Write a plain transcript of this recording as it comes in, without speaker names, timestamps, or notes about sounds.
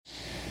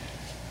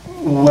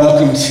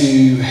Welcome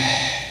to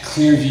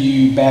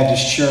Clearview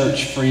Baptist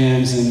Church,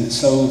 friends, and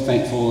so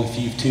thankful if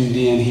you've tuned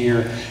in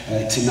here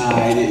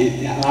tonight.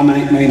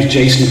 My name is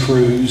Jason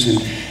Cruz,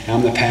 and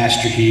I'm the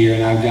pastor here,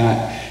 and I've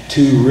got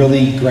two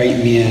really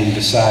great men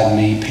beside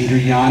me, Peter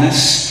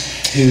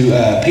Giannis, who,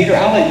 Peter,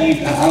 I'll let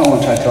you, I don't want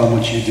to try to tell them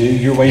what you do.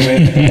 You're way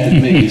better at that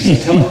than me,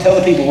 so tell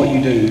the people what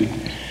you do.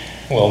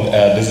 Well,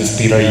 this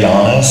is Peter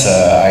Giannis.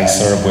 I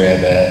serve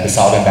with the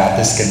Southern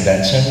Baptist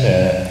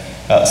Convention,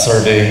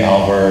 serving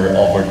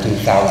over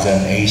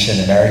 2,000 Asian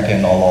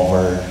American all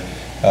over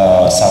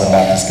Southern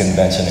Baptist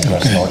Convention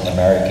across North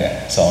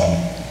America. So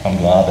I'm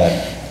glad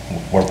that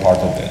we're part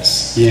of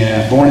this.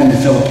 Yeah, born in the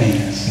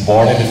Philippines.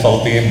 Born in the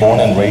Philippines, born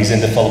and raised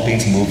in the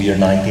Philippines, moved here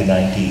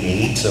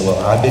 1998. So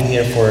I've been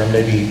here for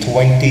maybe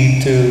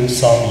 22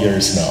 some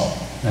years now.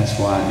 That's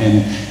why,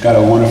 and got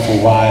a wonderful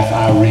wife,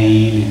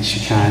 Irene, and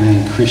Shekinah,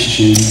 and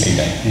Christian.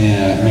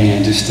 Amen.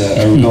 Man, just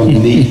a real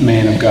neat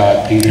man of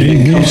God, Peter.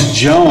 And Coach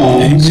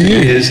Jones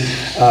is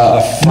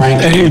a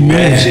Frank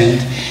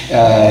legend.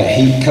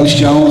 Coach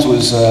Jones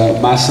was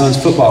my son's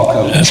football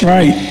coach. That's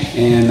right.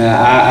 And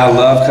I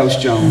love Coach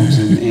Jones.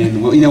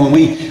 And well, you know,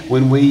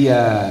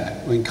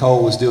 when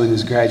Cole was doing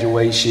his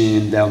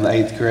graduation down in the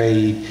 8th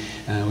grade.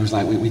 It was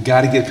like we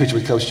got to get a picture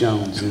with Coach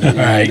Jones. And,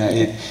 right.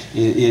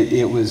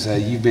 It was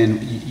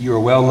you are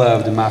well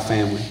loved in my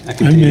family. I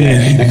can tell you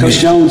that. Now, Coach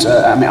Jones,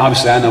 I mean,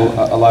 obviously I know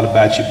a lot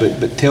about you,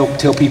 but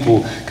tell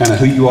people kind of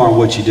who you are and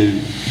what you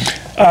do.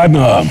 I'm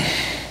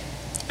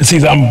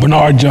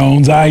Bernard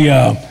Jones.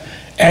 I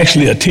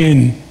actually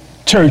attend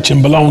church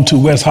and belong to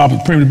West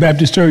Harvard Primitive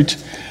Baptist Church,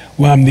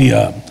 where I'm the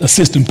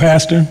assistant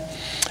pastor,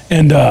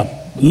 and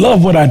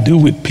love what I do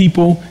with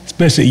people,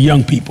 especially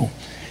young people.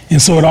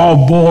 And so it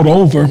all boiled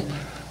over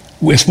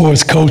as far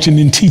as coaching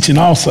and teaching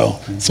also.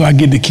 So I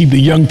get to keep the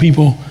young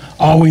people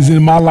always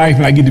in my life,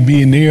 and I get to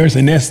be in theirs,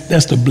 and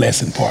that's the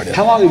blessing part of it.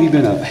 How long have you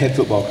been a head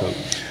football coach?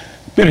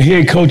 Been a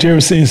head coach ever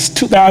since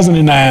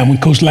 2009 when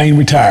Coach Lane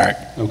retired.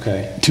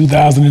 Okay.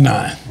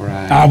 2009.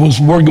 Right. I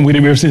was working with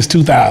him ever since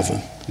 2000.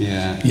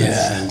 Yeah.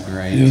 That's so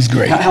great. It was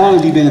great. How long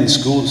have you been in the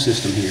school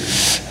system here?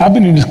 I've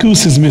been in the school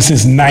system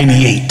since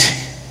 '98.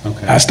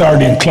 Okay. I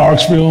started in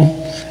Clarksville,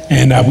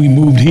 and we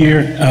moved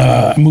here.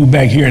 I moved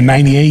back here in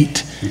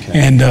 '98,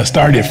 and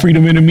started at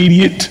Freedom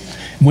Intermediate.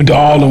 Went to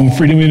all of them: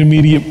 Freedom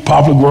Intermediate,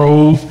 Poplar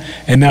Grove,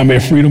 and now I'm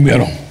at Freedom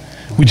Middle,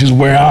 which is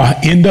where I'll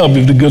end up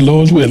if the good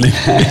Lord's willing.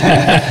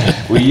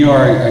 Well, you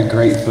are a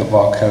great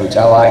football coach.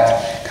 I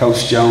like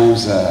Coach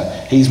Jones.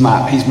 He's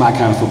my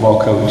kind of football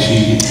coach.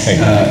 You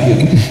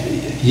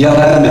yell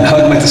at him and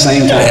hug him at the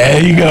same time.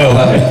 There you go.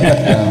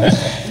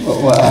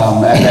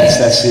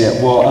 That's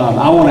it. Well,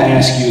 I want to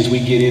ask you as we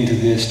get into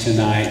this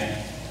tonight.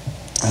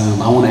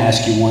 I want to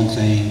ask you one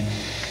thing.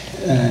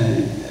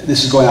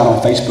 This is going out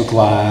on Facebook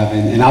Live,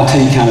 and I'll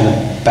tell you kind of the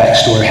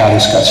backstory of how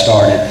this got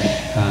started.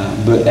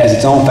 But as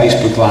it's on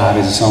Facebook Live,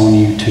 as it's on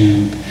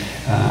YouTube,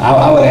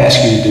 I would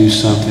ask you to do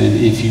something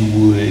if you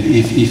would.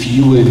 If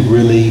you would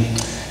really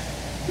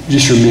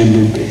just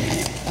remember,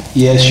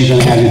 yes, you're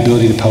going to have the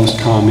ability to post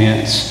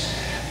comments,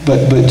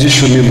 but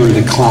just remember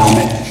the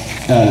climate.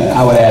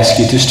 I would ask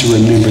you just to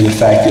remember the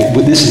fact that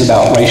this is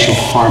about racial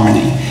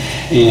harmony.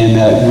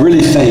 And really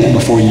think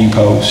before you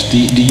post. Do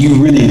you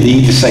really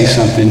need to say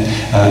something?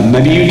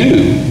 Maybe you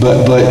do,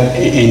 but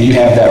and you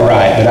have that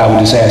right. But I would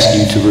just ask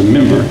you to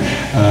remember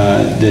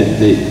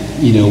that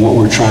you know what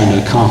we're trying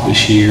to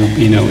accomplish here.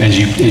 You know, as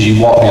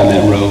you walk down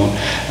that road.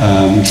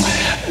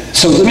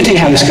 So let me tell you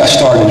how this got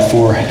started.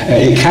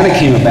 It kind of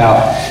came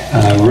about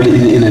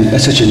really in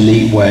such a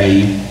neat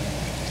way.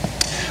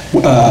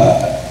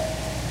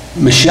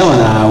 Michelle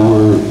and I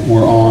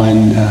were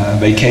on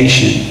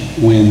vacation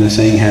when the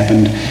thing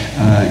happened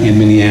in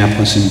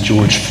Minneapolis and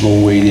George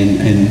Floyd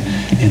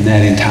and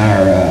that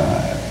entire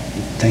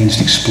thing just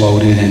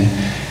exploded.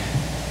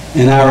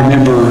 And I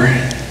remember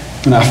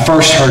when I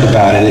first heard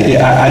about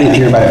it, I didn't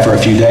hear about it for a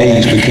few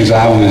days because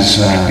I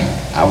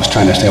was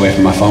trying to stay away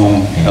from my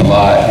phone a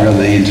lot,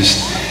 really, and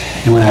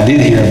when I did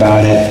hear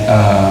about it,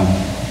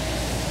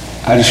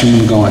 I just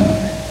remember going,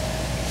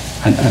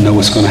 I know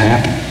what's going to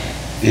happen.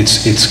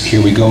 It's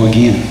here we go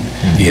again.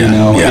 Yeah, you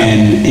know,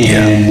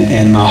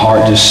 and my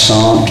heart just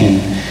sunk, and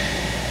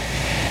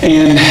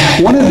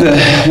one of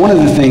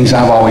the things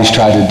I've always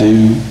tried to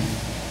do.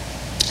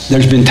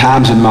 There's been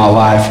times in my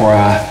life where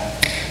I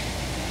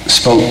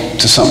spoke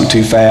to something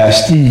too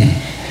fast, and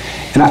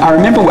I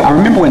remember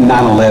when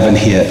 9/11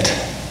 hit.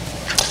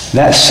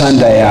 That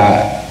Sunday,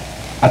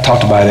 I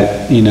talked about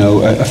it, you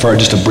know, for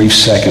just a brief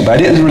second, but I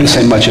didn't really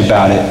say much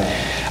about it.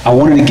 I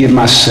wanted to give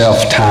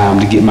myself time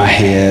to get my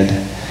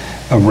head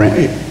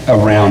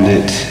around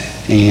it.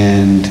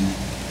 And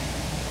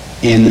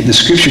the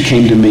scripture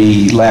came to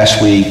me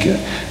last week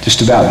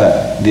just about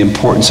the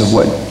importance of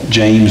what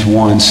James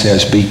 1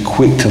 says, be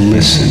quick to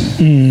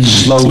listen,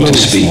 slow to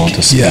speak.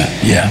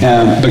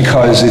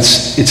 Because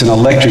it's an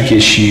electric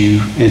issue.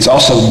 It's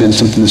also been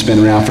something that's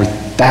been around for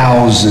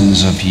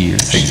thousands of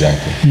years.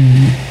 Exactly.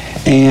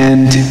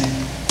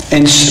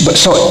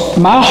 So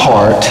my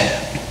heart,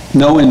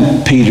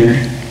 knowing Peter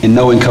in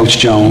knowing Coach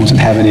Jones and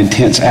having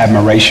intense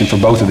admiration for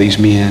both of these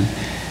men,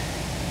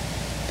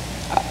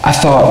 I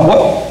thought,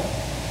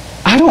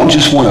 I don't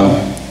just want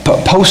to,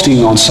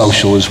 posting on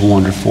social is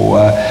wonderful,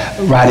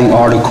 writing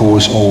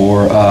articles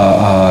or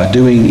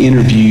doing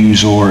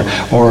interviews or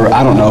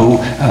I don't know,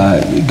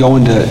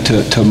 going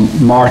to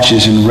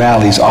marches and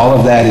rallies, all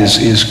of that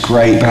is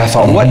great. But I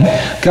thought,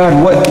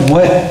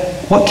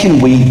 what can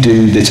we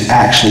do that's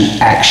actually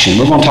action?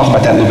 We're going to talk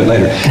about that a little bit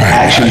later.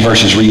 Action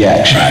versus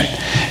reaction.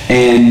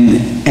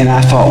 And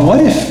I thought, what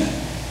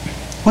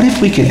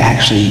if we could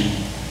actually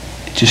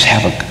just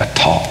have a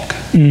talk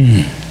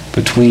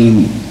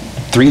between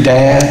 3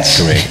 dads,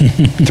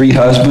 3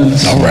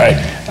 husbands,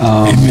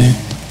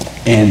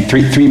 and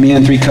three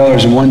men, 3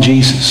 colors, and 1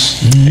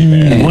 Jesus.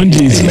 And 1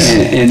 Jesus.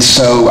 And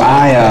so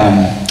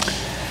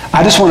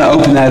I just want to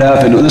open that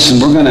up and listen.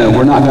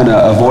 We're not gonna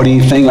avoid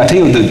anything. I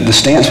tell you the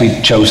stance we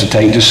chose to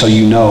take, just so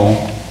you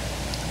know.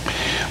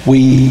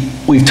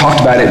 We've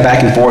talked about it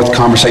back and forth,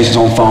 conversations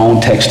on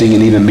phone, texting,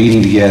 and even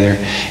meeting together.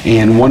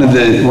 And one of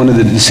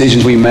the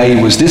decisions we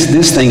made was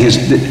this thing is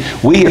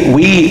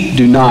we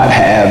do not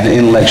have the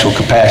intellectual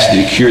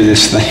capacity to cure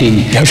this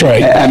thing. That's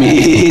right. I mean,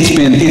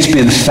 it's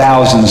been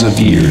thousands of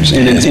years,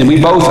 and we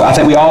both, I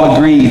think we all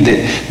agreed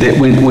that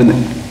when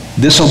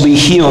this will be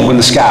healed when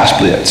the sky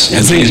splits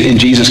and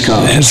Jesus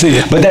comes. That's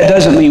it. But that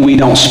doesn't mean we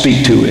don't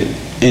speak to it.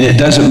 And it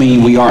doesn't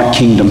mean we aren't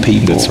kingdom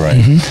people. That's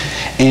right.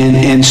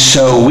 And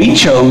so we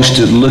chose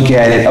to look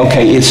at it,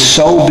 okay, it's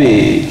so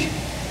big.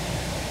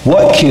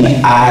 What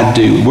can I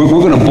do? We're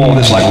going to boil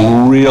this like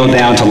real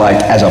down to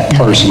like as a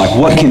person. Like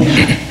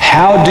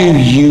how do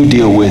you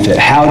deal with it?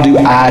 How do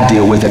I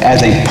deal with it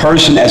as a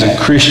person, as a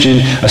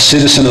Christian, a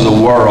citizen of the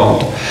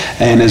world,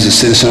 and as a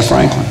citizen of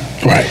Franklin?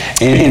 Right.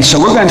 And so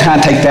we're going to kind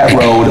of take that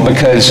road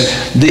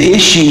because the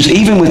issues,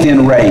 even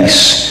within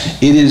race,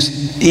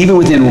 even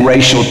within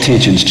racial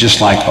tensions, just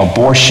like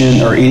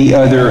abortion or any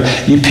other,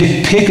 you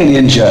pick an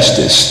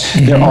injustice.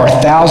 There are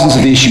thousands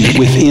of issues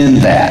within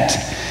that.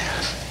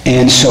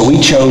 And so we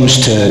chose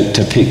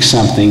to pick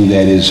something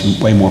that is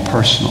way more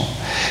personal.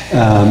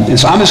 And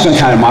so I'm just going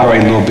to kind of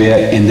moderate a little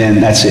bit, and then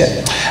that's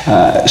it.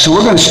 So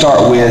we're going to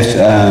start with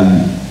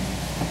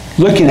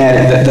looking at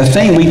it. The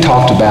thing we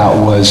talked about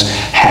was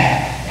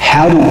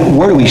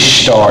where do we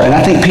start? And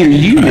I think, Peter,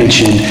 you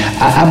mentioned,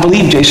 I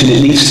believe, Jason,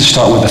 it needs to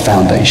start with the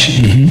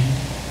foundation.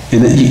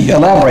 And you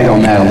elaborate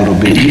on that a little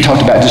bit. You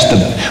talked about just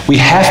we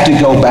have to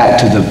go back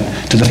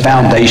to the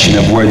foundation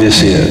of where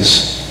this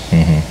is.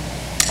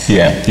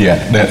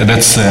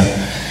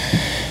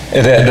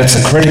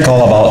 That's critical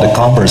about the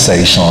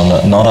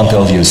conversation. Not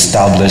until you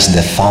establish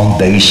the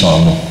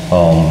foundation,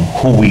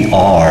 who we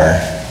are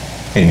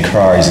in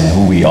Christ and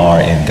who we are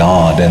in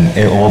God, and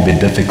it will be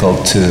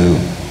difficult to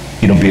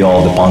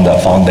build upon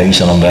that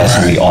foundation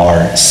unless we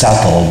are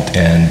settled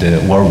and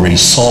we're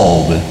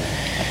resolved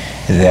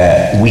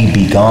that we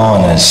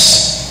began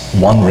as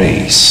one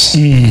race,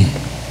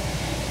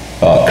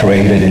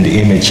 created in the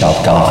image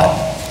of God.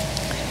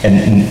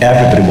 And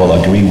everybody will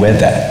agree with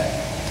that.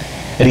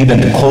 And even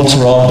the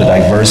cultural, the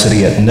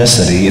diversity,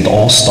 ethnicity, it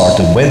all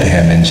started with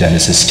him in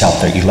Genesis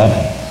chapter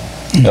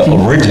 11. The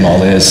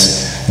original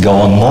is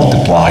go and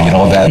multiply,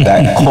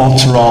 that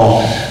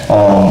cultural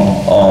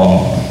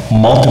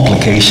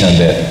multiplication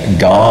that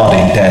God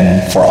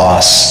intended for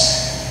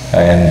us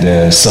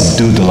and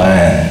subdue the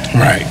land.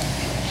 Right.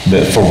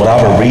 But for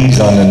whatever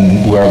reason,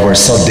 and we're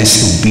so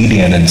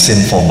disobedient and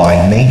sinful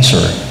by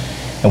nature,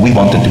 and we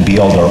wanted to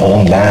build our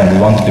own land, we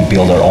wanted to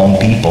build our own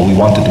people, we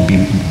wanted to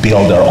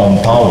build our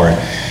own power.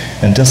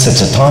 And just at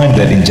a time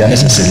that in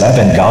Genesis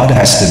 11, God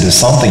has to do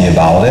something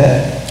about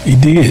it. He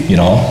did.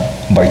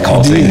 By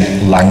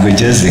causing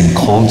languages and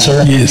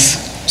culture.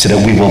 Yes. So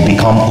that we will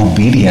become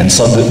obedient.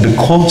 So the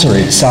culture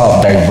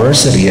itself,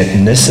 diversity,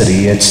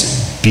 ethnicity,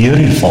 it's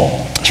beautiful.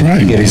 That's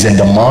right. It is in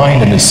the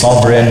mind and the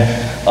sovereign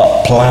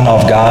plan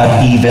of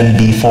God even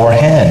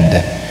beforehand.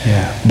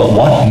 Yeah. But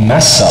what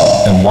messed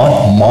up and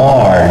what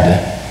marred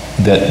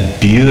the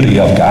beauty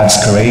of God's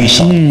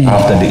creation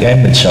after the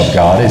image of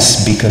God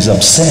is because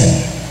of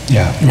sin.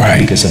 Yeah. Right.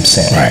 Because of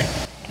sin. Right.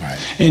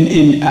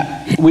 And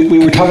we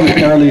were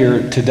talking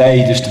earlier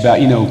today just about,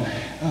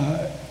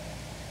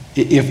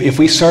 if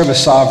we serve a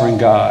sovereign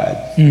God,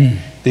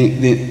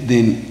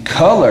 then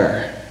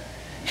color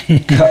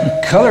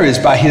is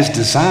by his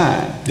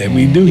design. That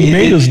we do. He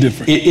made us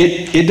different.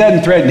 It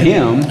doesn't threaten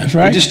him. That's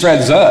right. It just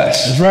threatens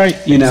us. That's right.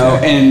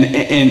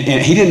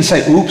 And he didn't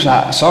say, "Oops,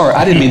 sorry,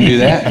 I didn't mean to do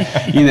that."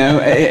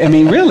 I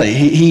mean, really,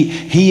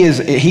 he is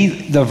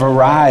the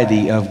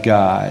variety of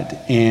God.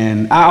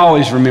 And I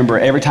always remember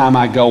every time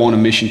I go on a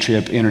mission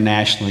trip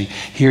internationally,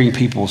 hearing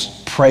people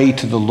pray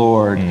to the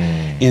Lord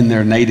in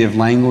their native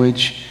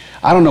language.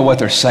 I don't know what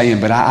they're saying,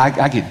 but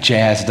I get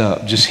jazzed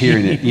up just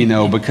hearing it,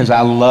 because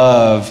I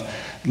love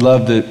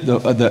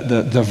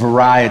the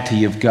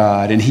variety of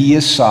God, and he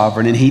is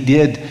sovereign, and he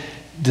did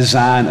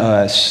design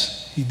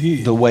us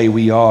the way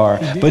we are.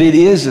 But it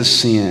is a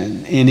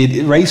sin, and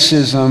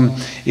racism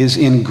is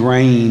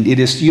ingrained. It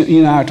is. You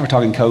and I were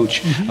talking,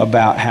 Coach,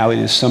 about how it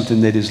is something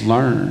that is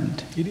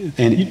learned. It is.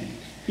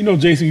 And You know,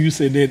 Jason, you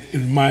said that, it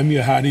reminded me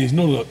of how it is. You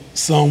know the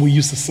song we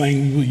used to sing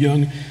when we were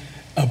young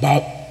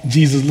about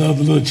Jesus loved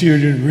the little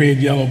children, red,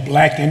 yellow,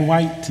 black, and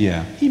white?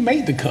 Yeah. He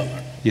made the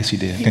color. Yes, he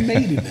did. He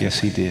made it. Yes,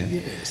 he did.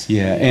 Yes.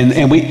 Yeah,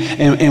 and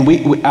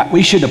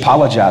we should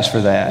apologize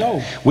for that.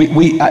 No.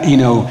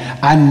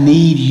 I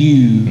need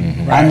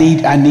you.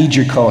 Right. I need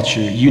your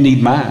culture. You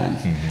need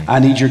mine. I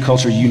need your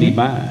culture. You need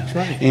mine. That's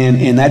right.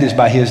 And that is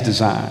by His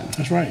design.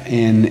 That's right.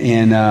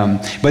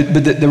 But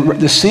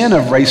the sin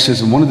of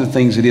racism. One of the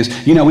things it is.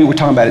 We were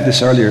talking about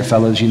this earlier,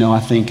 fellas. I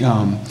think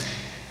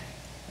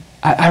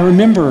I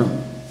remember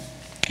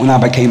when I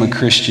became a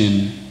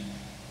Christian,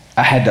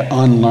 I had to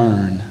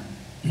unlearn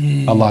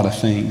a lot of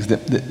things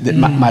that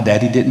my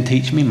daddy didn't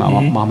teach me, my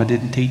mama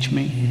didn't teach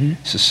me.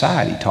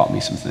 Society taught me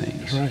some things.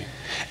 That's right.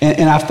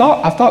 And I've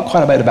thought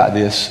quite a bit about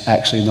this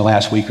actually in the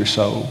last week or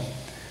so,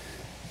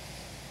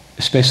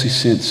 especially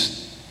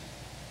since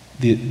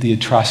the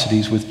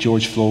atrocities with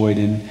George Floyd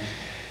and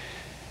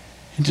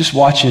just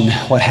watching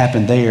what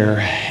happened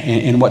there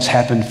and what's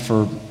happened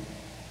for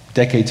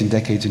decades and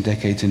decades and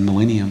decades and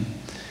millennium.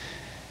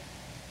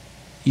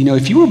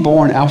 If you were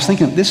born, I was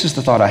thinking, this is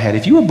the thought I had.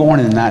 If you were born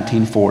in the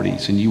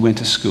 1940s and you went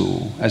to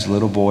school as a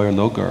little boy or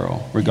little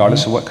girl,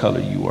 regardless of what color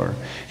you were,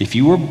 if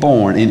you were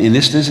born, and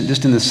this isn't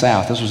just in the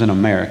South, this was in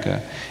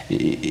America,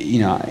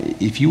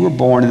 if you were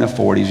born in the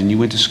 40s and you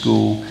went to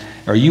school,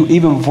 or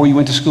even before you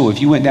went to school,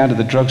 if you went down to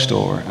the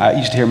drugstore, I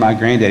used to hear my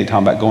granddaddy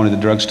talking about going to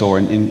the drugstore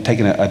and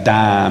taking a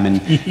dime and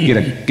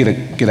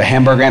get a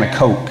hamburger and a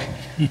Coke,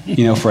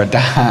 for a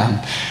dime.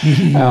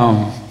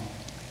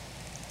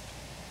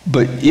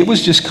 But it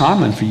was just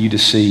common for you to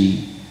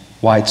see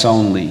whites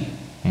only,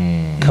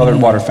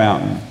 colored water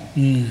fountain,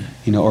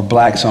 or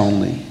blacks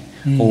only,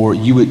 or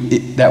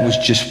that was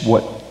just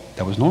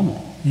that was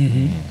normal.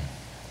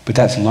 But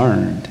that's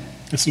learned.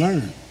 It's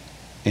learned.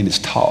 And it's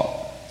taught.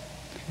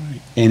 Right.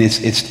 And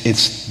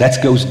that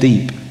goes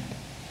deep.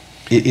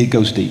 It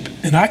goes deep.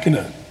 And I can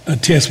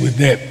attest with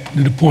that,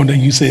 to the point that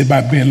you said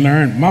about being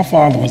learned. My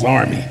father was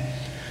Army.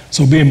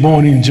 So being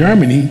born in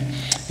Germany,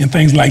 and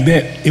things like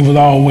that, it was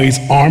always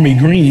Army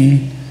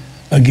green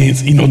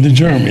against, the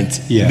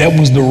Germans. Yeah. That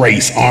was the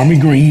race, Army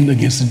green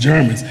against the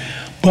Germans.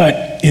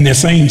 But in the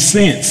same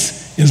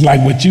sense, it's like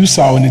what you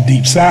saw in the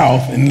Deep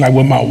South and like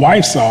what my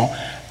wife saw,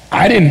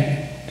 I didn't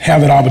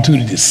have that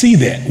opportunity to see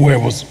that, where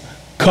it was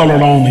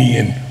colored only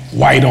and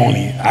white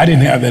only. I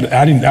didn't have that,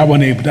 I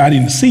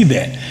didn't see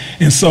that.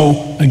 And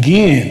so,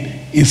 again,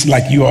 it's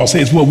like you all say,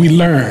 it's what we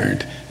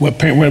learned,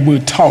 what we were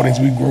taught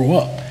as we grow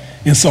up.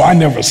 And so I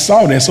never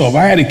saw that. So if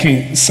I had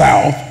came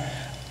south,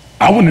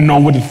 I wouldn't have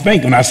known what to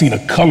think when I seen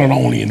a colored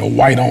only and a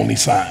white only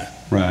sign.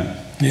 Right.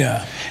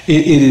 Yeah.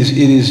 It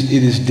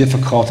is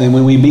difficult. And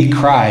when we meet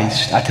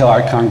Christ, I tell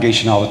our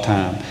congregation all the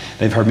time,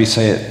 they've heard me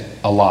say it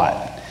a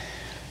lot.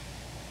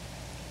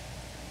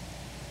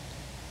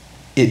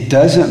 It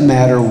doesn't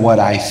matter what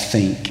I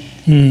think.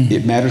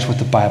 It matters what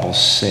the Bible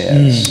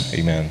says.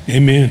 Amen.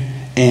 Amen.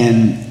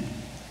 And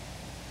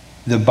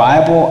the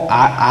Bible,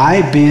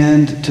 I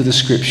bend to the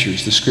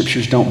Scriptures. The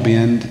Scriptures don't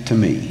bend to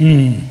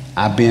me.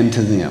 I bend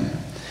to them.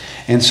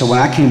 And so when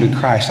I came to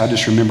Christ, I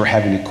just remember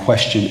having to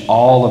question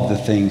all of the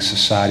things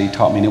society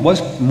taught me. And it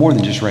was more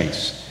than just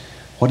race.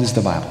 What does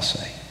the Bible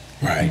say?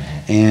 Right.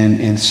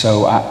 And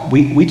so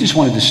we just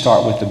wanted to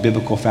start with the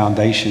biblical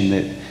foundation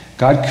that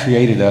God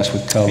created us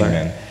with color.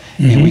 Amen.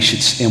 And we should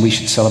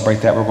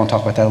celebrate that. We're going to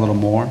talk about that a little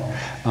more.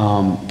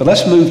 But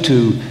let's move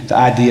to the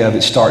idea of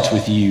it starts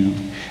with you.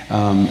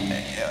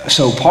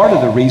 So part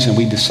of the reason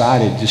we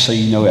decided, just so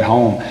you know at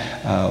home,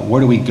 where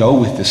do we go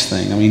with this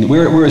thing? I mean,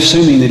 we're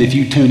assuming that if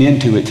you tune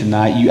into it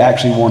tonight, you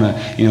actually want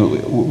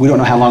to, we don't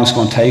know how long it's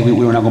going to take.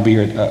 We're not going to be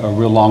here a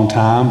real long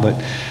time,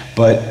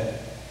 but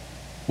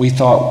we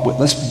thought,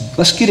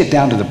 let's get it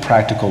down to the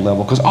practical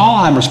level, because all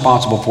I'm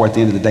responsible for at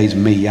the end of the day is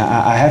me.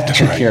 I have to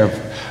take care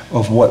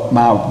of what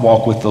my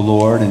walk with the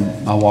Lord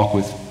and my walk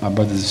with my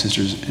brothers and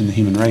sisters in the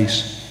human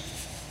race.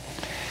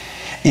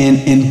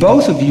 And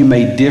both of you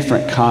made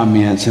different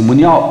comments, and when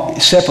y'all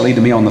separately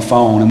to me on the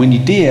phone, and when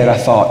you did, I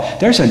thought,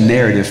 there's a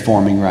narrative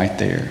forming right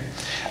there.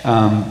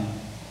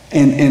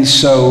 And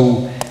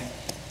so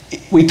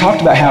we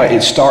talked about how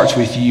it starts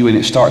with you and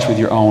it starts with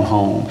your own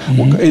home.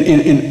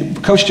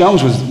 And Coach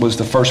Jones was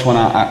the first one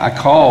I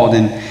called,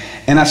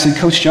 and I said,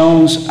 Coach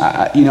Jones,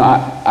 I'm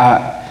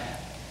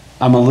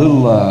a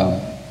little,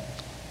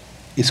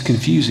 it's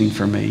confusing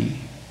for me.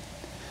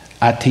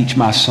 I teach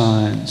my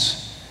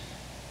sons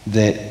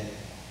that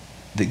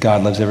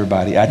God loves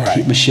everybody.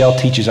 Michelle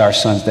teaches our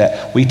sons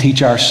that. We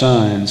teach our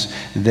sons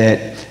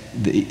that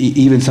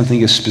even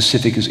something as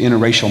specific as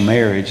interracial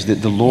marriage,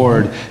 that the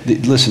Lord,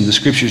 listen, the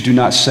Scriptures do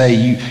not say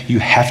you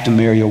have to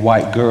marry a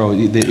white girl.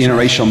 The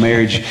interracial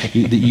marriage,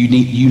 that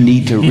you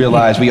need to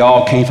realize we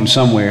all came from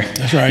somewhere.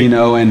 That's right.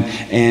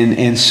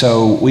 And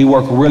so we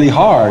work really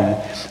hard.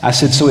 I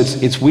said, so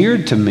it's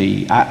weird to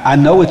me. I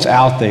know it's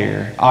out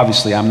there.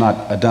 Obviously, I'm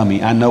not a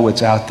dummy. I know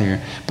it's out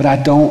there, but I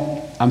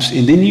don't. And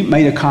then you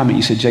made a comment.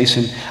 You said,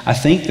 Jason, I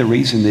think the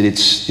reason that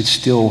it's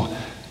still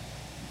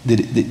that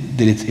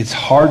it's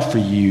hard for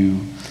you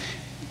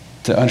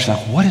to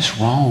understand what is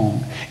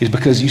wrong is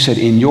because you said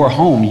in your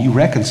home you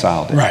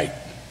reconciled it. Right.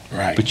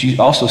 But you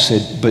also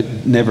said, but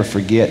never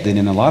forget that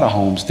in a lot of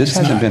homes this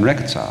hasn't been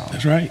reconciled.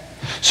 That's right.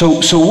 So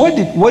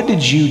what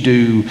did you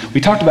do?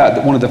 We talked about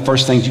that one of the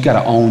first things, you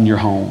got to own your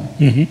home.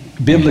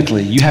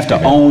 Biblically, you have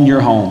to own your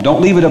home.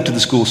 Don't leave it up to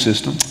the school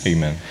system.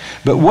 Amen.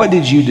 But what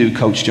did you do,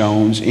 Coach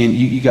Jones? And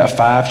you got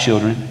 5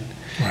 children.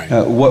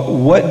 Right.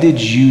 What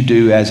did you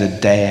do as a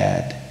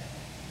dad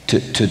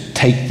to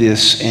take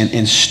this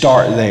and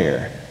start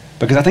there?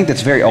 Because I think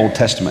that's very Old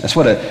Testament. That's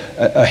what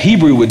a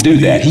Hebrew would do.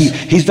 That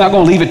he's not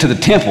going to leave it to the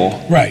temple.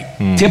 Right.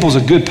 Temple's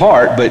a good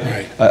part, but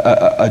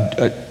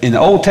in the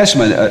Old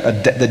Testament,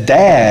 the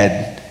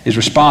dad is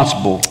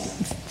responsible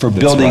for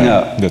building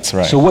up. That's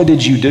right. So what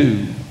did you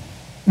do?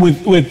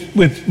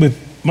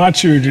 With my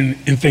children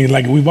and things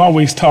like it, we've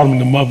always taught them,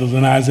 the mothers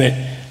and I,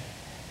 that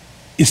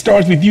it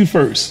starts with you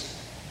first.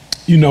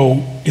 You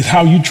know, it's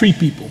how you treat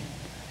people,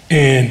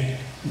 and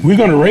we're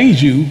going to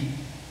raise you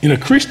in a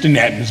Christian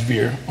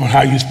atmosphere on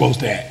how you're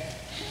supposed to act.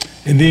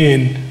 And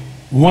then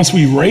once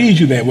we raise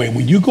you that way,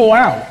 when you go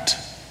out,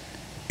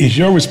 it's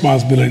your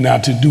responsibility now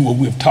to do what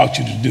we've taught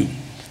you to do.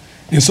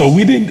 And so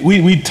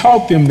we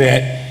taught them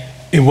that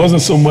it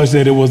wasn't so much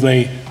that it was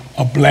a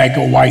black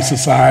or white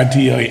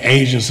society or an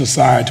Asian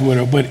society or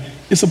whatever, but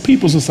it's a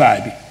people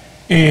society.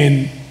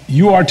 And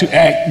you are to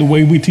act the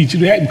way we teach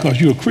you to act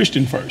because you're a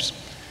Christian first.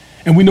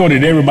 And we know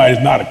that everybody's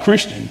not a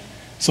Christian,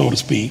 so to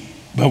speak.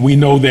 But we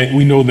know that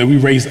we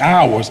raised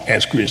ours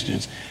as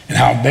Christians and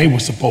how they were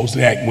supposed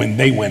to act when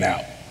they went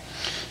out.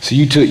 So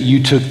you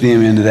took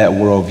them into that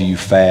worldview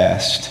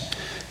fast.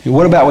 And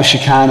what about with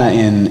Shekinah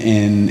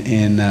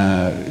in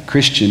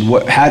Christian?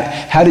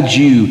 How did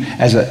you,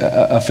 as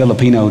a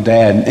Filipino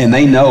dad, and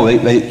they know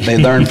they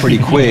learn pretty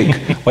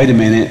quick. Wait a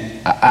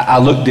minute, I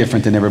look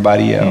different than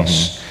everybody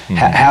else.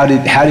 How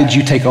did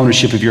you take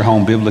ownership of your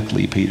home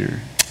biblically, Peter?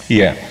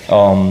 Yeah.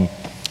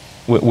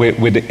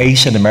 With the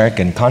Asian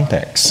American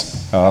context,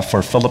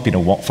 for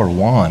Filipino, for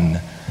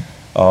one,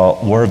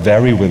 we're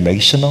very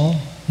relational,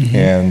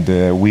 and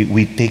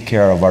we take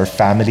care of our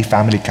family.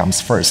 Family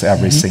comes first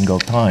every single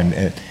time.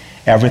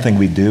 Everything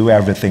we do,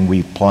 everything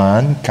we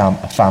plan,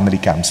 family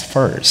comes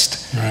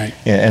first. Right.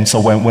 And so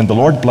when the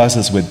Lord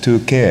blesses with 2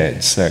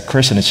 kids,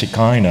 Christian and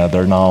Shekinah,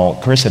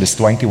 Christian is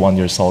 21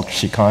 years old,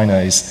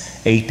 Shekinah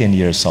is 18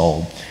 years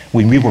old.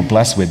 When we were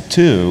blessed with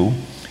 2,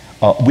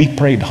 we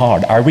prayed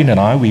hard. Irene and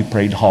I, we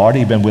prayed hard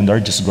even when they're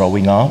just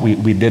growing up.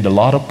 We did a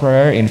lot of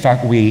prayer. In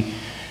fact, we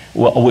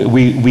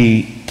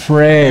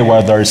pray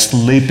while they're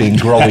sleeping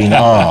growing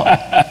up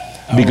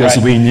because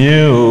we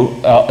knew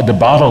the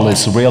battle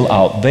is real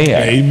out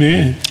there.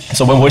 Amen.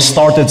 So when we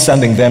started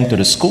sending them to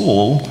the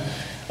school,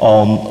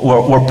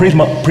 we're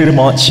pretty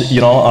much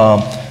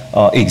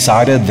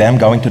excited them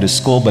going to the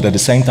school, but at the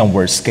same time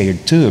we're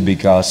scared too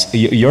because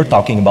you're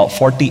talking about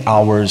 40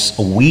 hours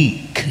a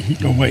week.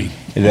 No way.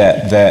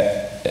 That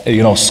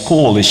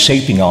school is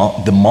shaping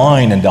up the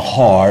mind and the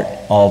heart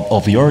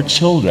of your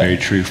children. Very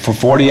true. For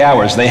 40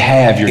 hours, they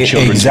have your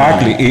children's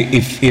exactly. mind.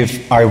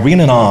 If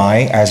Irene and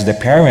I, as the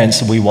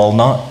parents, we will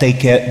not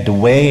take it the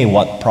way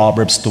what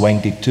Proverbs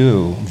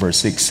 22, verse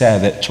 6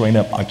 said, that train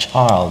up a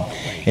child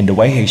in the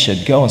way he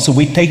should go. And so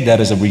we take that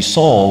as a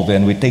resolve,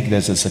 and we take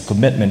this as a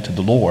commitment to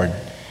the Lord.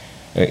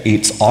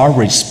 It's our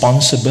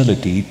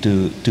responsibility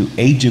to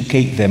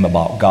educate them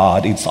about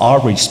God. It's our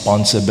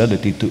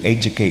responsibility to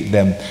educate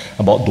them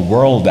about the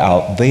world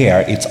out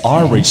there. It's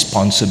our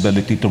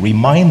responsibility to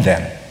remind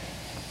them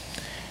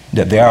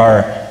that they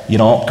are,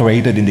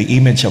 created in the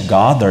image of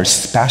God. They're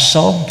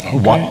special. Okay.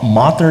 What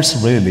matters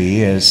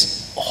really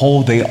is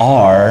who they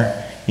are,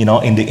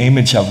 in the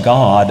image of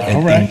God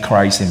and in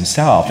Christ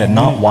Himself, and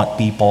not what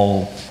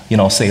people,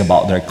 say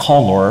about their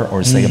color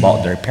or say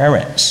about their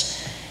parents.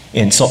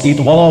 And so it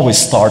will always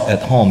start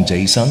at home,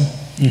 Jason.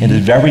 And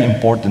it's very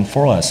important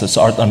for us.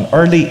 So at an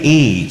early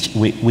age,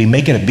 we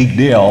make it a big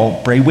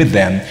deal, pray with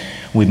them.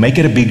 We make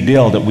it a big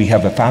deal that we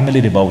have a family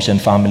devotion,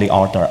 family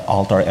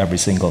altar every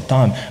single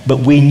time. But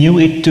we knew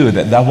it too,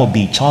 that will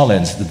be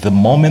challenged the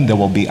moment they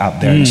will be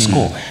out there in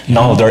school.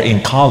 Now they're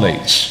in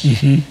college.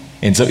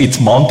 And so it's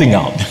mounting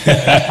up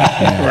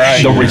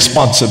the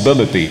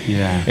responsibility.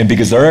 Yeah. And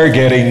because they're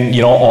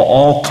getting,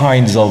 all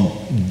kinds of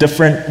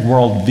different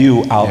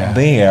worldview out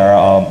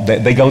there.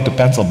 They go to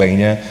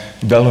Pennsylvania,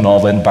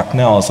 Villanova, and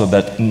Bucknell, so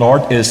that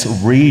northeast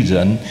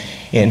region.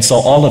 And so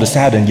all of a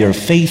sudden, your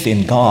faith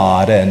in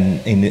God and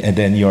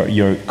then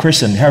your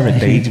Christian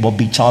heritage will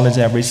be challenged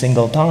every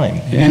single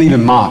time. And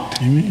even mocked.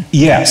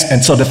 Yes.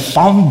 And so the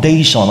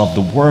foundation of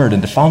the Word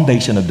and the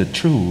foundation of the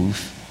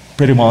truth,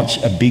 pretty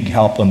much a big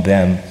help on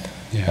them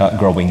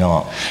growing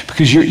up.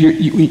 Because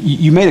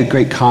you made a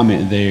great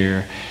comment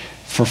there.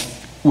 For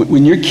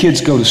when your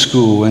kids go to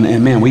school,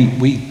 and man,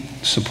 we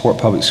support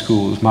public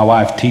schools. My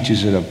wife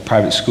teaches at a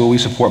private school. We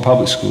support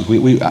public schools.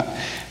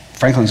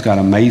 Franklin's got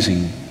an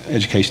amazing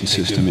education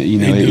system.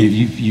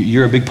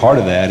 You're a big part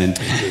of that,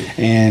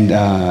 and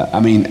I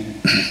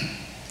mean,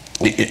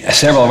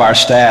 several of our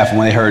staff,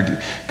 when they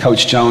heard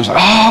Coach Jones, like,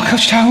 oh,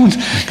 Coach Jones.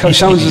 Coach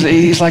Jones,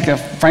 he's like a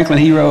Franklin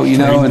hero, you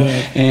know,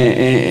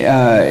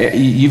 and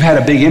you've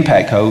had a big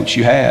impact, Coach,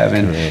 you have.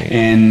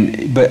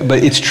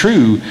 But it's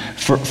true,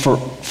 for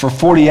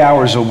 40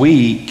 hours a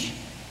week,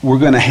 we're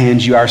going to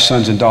hand you our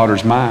sons and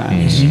daughters'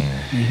 minds.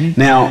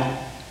 Now,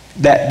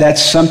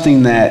 that's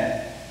something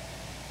that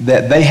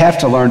they have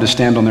to learn to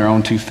stand on their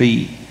own 2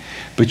 feet.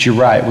 But you're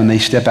right, when they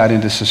step out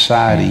into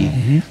society,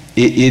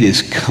 it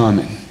is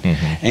coming.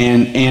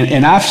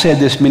 And I've said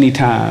this many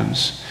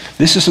times.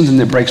 This is something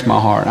that breaks my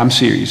heart. I'm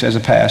serious as a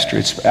pastor.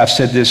 I've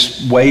said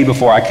this way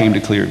before I came to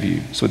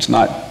Clearview, so it's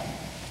not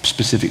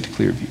specific to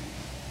Clearview.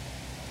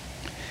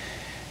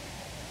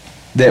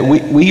 That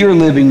we are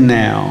living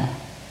now,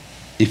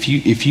 if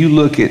you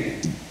look at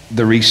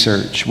the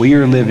research, we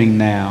are living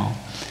now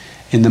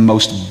in the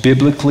most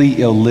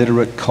biblically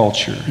illiterate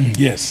culture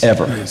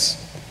ever. Yes.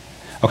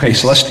 Okay,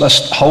 so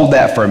let's hold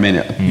that for a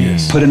minute.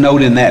 Put a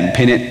note in that and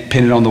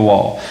pin it on the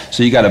wall.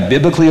 So you got a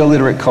biblically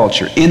illiterate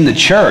culture in the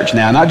church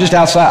now, not just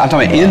outside. I'm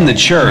talking about in the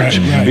church.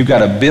 Right. We've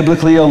got a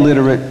biblically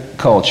illiterate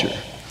culture,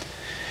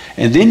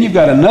 and then you've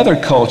got another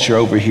culture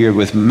over here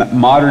with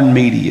modern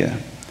media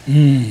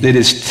that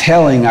is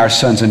telling our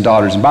sons and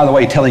daughters, and by the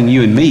way, telling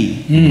you and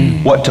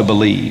me what to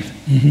believe,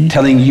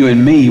 telling you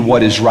and me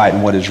what is right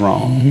and what is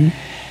wrong.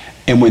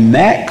 And when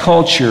that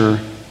culture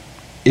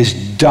is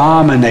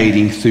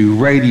dominating through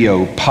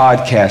radio,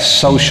 podcasts,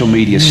 social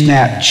media,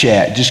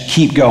 Snapchat, just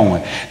keep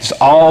going. There's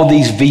all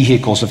these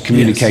vehicles of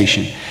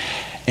communication.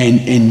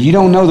 And you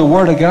don't know the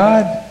Word of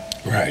God,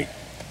 Right.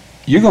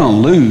 you're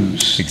going to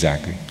lose.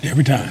 Exactly.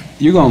 Every time.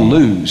 You're going to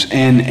lose.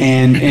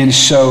 And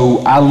so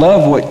I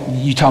love what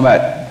you talk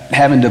about,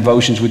 having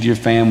devotions with your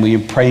family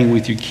and praying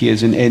with your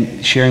kids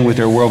and sharing with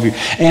their worldview.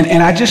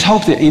 And I just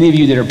hope that any of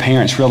you that are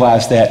parents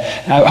realize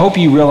that. I hope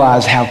you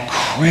realize how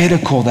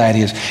critical that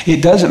is.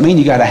 It doesn't mean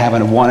you got to have a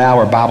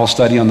 1-hour Bible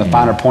study on the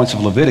finer points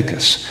of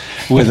Leviticus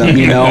with them,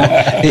 you know.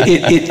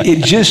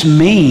 It just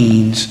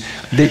means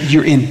that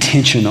you're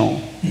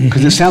intentional.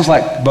 Because it sounds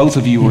like both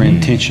of you were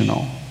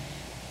intentional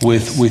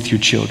with your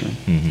children.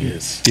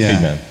 Yes. Yeah.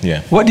 Amen.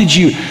 Yeah. What did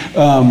you...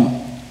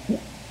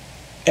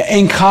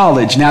 in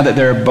college, now that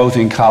they're both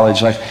in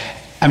college, like,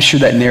 I'm sure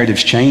that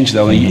narrative's changed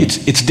though.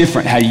 It's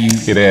different how you...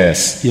 It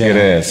is. Yeah.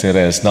 It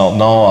is.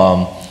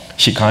 Now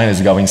Shekinah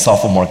is going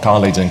sophomore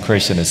college and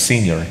Christian is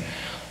senior.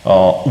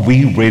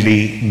 We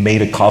really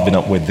made a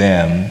covenant with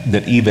them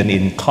that even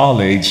in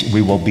college,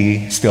 we will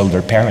be still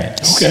their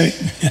parents. Okay.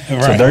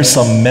 Right. So there's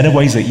many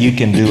ways that you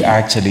can do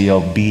actually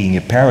of being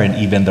a parent,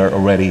 even they're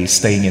already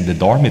staying in the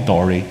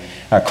dormitory.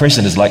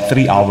 Christian is like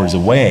 3 hours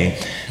away,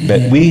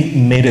 but we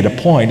made it a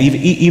point,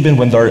 even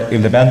when they're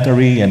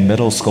elementary and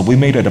middle school, we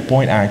made it a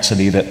point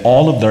actually that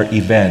all of their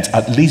events,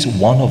 at least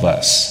one of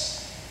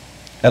us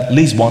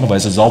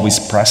is always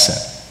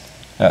present.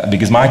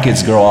 Because my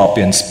kids grow up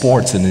in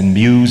sports and in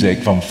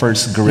music from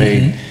first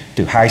grade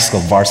to high school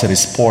varsity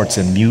sports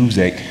and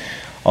music.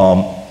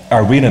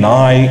 Irene and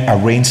I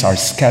arranged our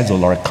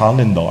schedule, our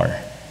calendar,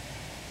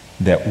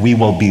 that we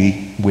will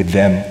be with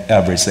them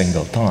every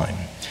single time.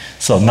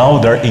 So now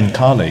they're in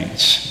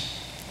college.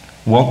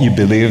 Won't you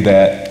believe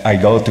that I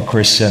go to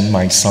Christian,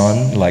 my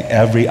son, like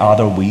every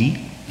other week,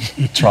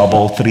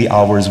 travel 3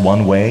 hours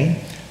one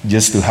way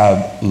just to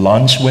have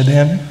lunch with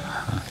him?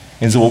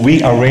 And so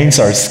we arrange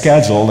our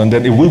schedule, and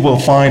then if we will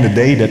find a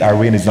day that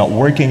Irene is not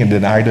working and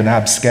then I don't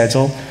have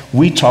schedule,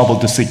 we travel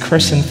to see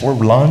Christian for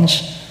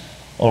lunch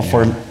or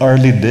for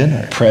early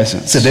dinner.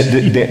 Presence. So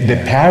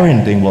the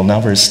parenting will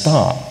never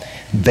stop.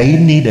 They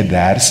needed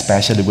that,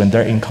 especially when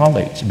they're in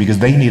college, because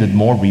they needed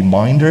more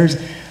reminders.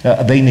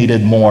 They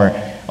needed more,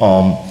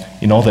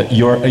 that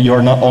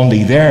you're not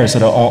only there, so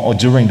that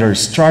during their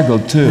struggle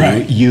too,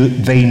 Right.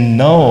 they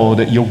know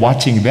that you're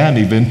watching them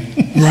even.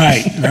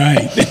 Right.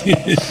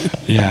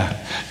 Yeah,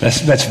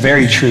 that's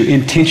very true.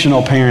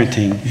 Intentional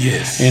parenting.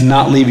 Yes. And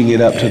not leaving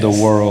it up to the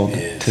world,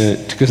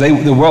 Yes. because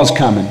the world's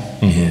coming.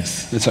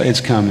 Yes.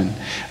 It's coming.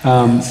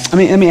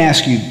 Let me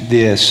ask you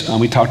this.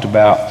 We talked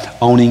about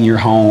owning your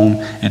home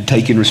and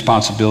taking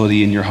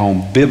responsibility in your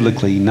home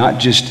biblically, not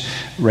just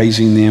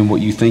raising them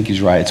what you think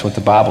is right. It's what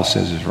the Bible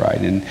says is right.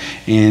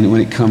 And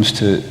when it comes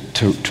to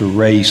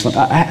raise,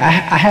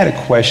 I had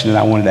a question that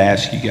I wanted to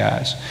ask you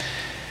guys.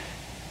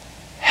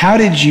 How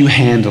did you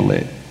handle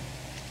it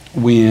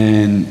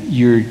when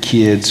your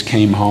kids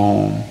came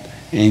home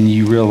and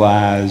you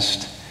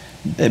realized,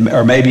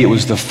 or maybe it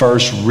was the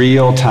first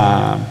real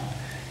time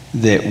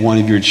that one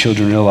of your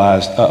children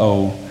realized,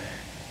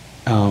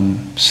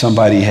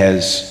 somebody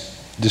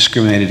has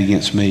discriminated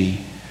against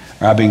me,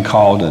 or I've been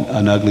called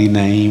an ugly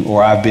name,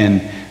 or I've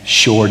been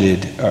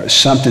shorted, or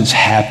something's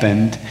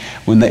happened,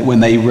 when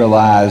they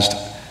realized,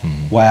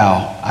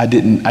 wow, I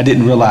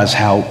didn't realize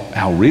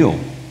how real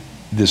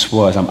this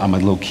was. I'm a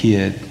little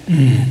kid,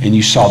 and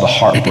you saw the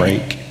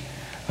heartbreak.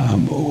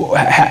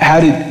 How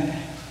did?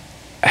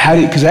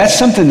 Because that's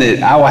something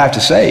that I will have to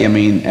say. I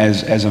mean,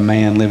 as a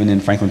man living in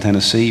Franklin,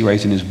 Tennessee,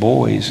 raising his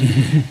boys,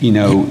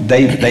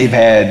 they've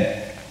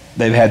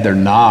had their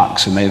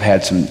knocks and they've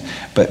had some,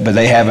 but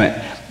they haven't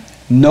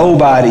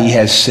nobody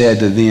has said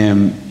to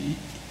them,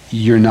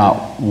 you're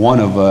not one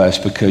of us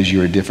because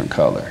you're a different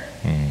color.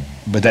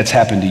 But that's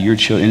happened to your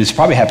children, and it's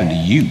probably happened to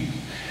you.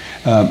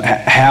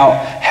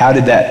 How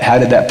did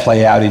that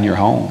play out in your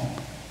home,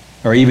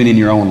 or even in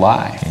your own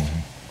life?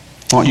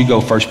 Why don't you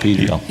go first,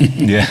 Peter?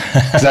 Yeah.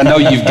 Because I know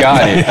you've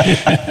got it.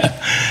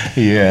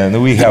 Yeah,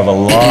 and we have a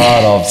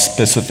lot of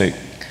specific,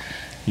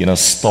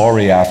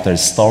 story after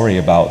story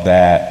about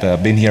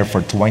that. Been here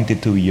for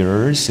 22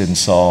 years, and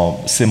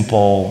so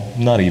simple,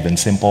 not even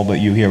simple, but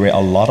you hear it a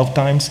lot of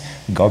times.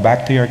 Go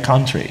back to your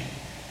country.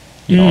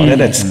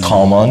 That's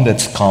common.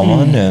 That's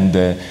common,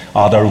 and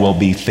other will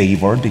be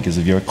favored because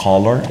of your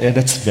color. And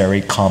that's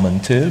very common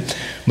too.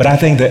 But I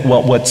think that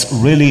what's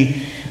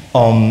really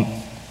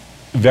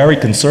very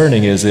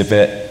concerning is if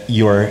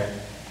your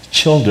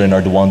children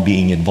are the one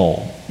being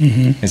involved.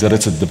 And so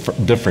that's a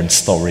different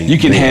story. You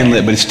can handle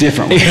it, but it's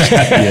different.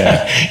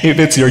 Yeah. If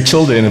it's your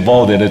children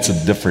involved, then it's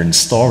a different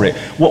story.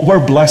 We're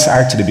blessed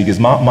actually because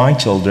my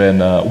children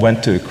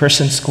went to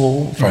Christian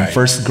school from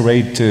first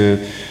grade to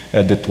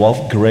the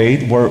 12th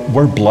grade.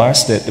 We're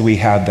blessed that we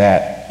have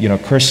that,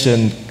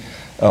 Christian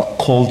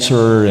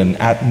culture and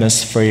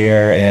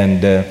atmosphere,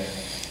 and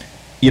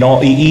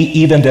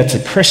even that's a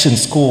Christian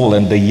school,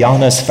 and the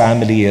Yanas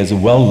family is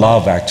well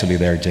loved actually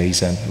there,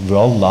 Jason.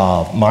 Well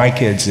loved. My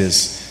kids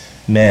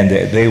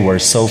they were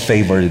so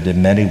favored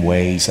in many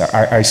ways.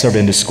 I served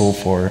in the school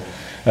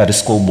the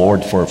school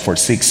board for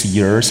 6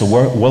 years, so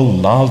we're well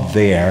loved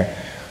there.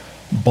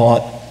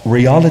 But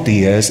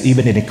reality is,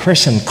 even in a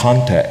Christian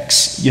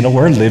context,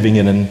 we're living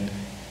in an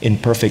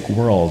imperfect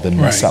world, a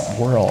messed up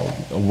world.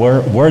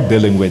 We're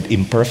dealing with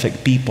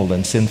imperfect people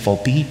and sinful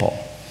people.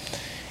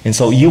 And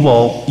so you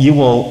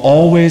will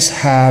always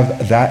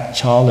have that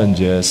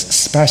challenges,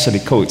 especially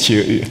coach.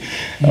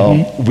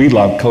 We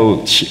love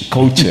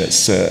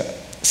coaches,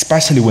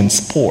 especially when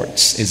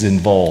sports is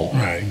involved.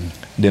 Right.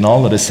 Then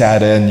all of a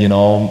sudden,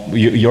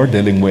 you're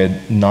dealing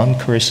with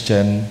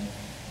non-Christian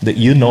that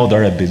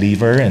they're a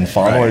believer and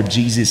follower of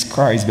Jesus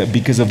Christ, but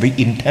because of the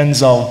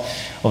intense of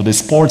the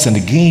sports and the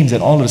games,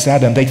 and all of a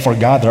sudden they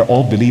forgot they're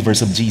all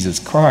believers of Jesus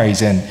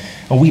Christ. And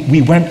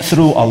we went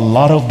through a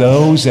lot of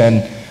those,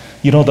 and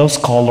those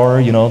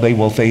color, they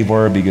will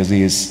favor because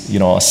he is,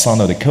 a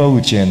son of the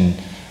coach, and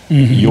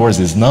yours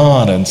is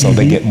not, and so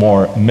they get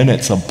more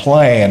minutes of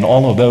play and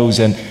all of those.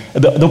 And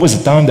there was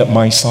a time that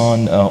my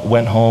son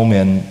went home,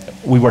 and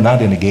we were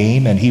not in a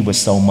game, and he was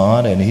so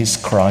mad, and he's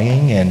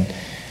crying, and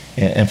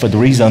for the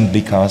reason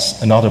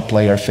because another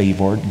player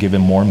favored, give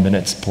him more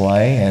minutes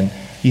play. And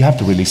you have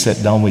to really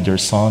sit down with your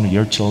son or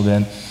your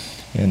children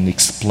and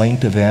explain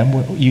to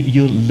them,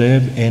 you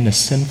live in a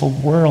sinful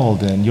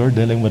world, and you're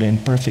dealing with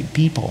imperfect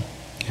people.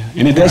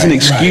 And it doesn't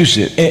excuse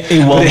it.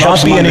 It will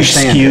not be an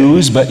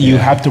excuse, but you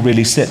have to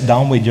really sit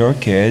down with your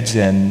kids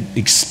and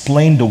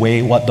explain the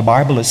way what the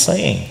Bible is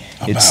saying.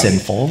 It's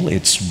sinful,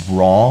 it's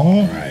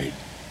wrong. Right.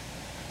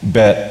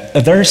 But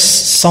there's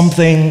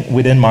something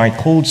within my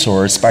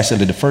culture,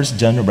 especially the first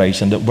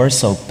generation, that we're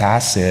so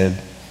passive,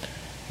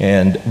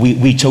 and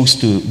we chose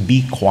to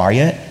be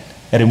quiet,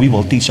 and then we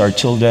will teach our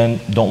children,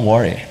 don't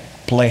worry,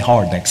 play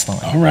hard next time.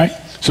 All right.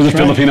 So the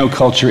Filipino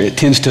culture, it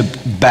tends to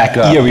back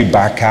up. Yeah, we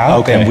back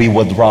out, and we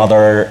would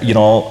rather,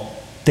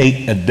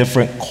 take a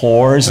different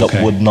course that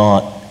would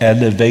not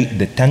elevate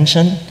the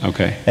tension.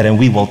 Okay. And then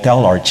we will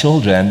tell our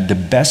children the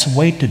best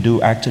way to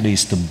do actually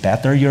is to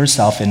better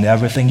yourself in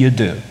everything you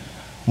do,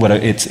 whether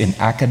it's in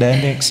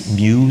academics,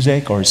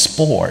 music, or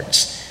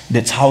sports.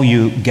 That's how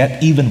you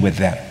get even with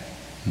them.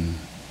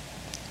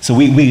 So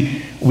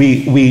we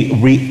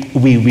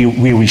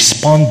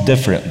respond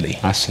differently.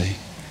 I see.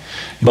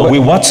 But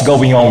with what's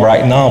going on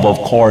right now, of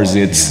course,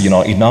 it's,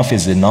 enough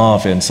is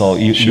enough. And so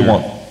you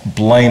won't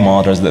blame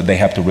others that they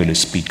have to really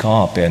speak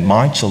up. And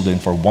my children,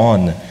 for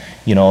one,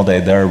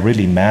 they're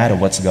really mad at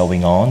what's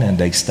going on, and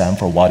they stand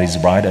for what is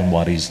right and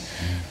what is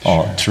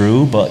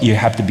true. But you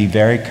have to be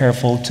very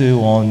careful too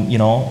on,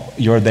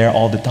 you're there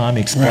all the time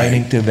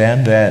explaining to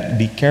them that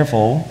be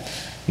careful.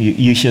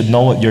 You should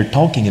know what you're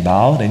talking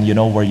about,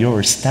 and where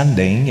you're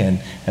standing, and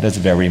that is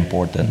very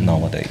important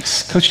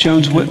nowadays. Coach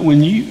Jones,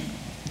 when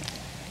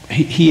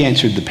he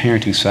answered the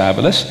parenting side,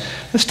 but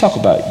let's talk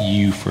about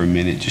you for a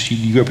minute. Just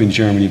you grew up in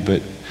Germany,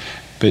 but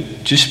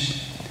just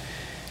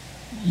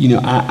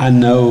I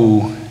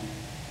know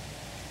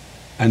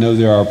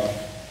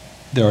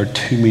there are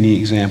too many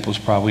examples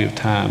probably of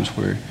times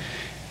where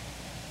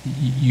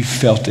you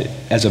felt it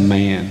as a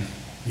man.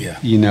 Yeah.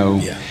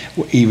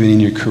 Even in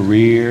your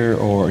career,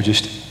 or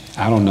just,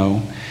 I don't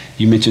know,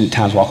 you mentioned at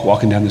times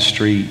walking down the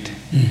street.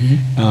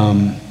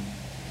 That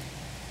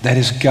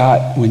has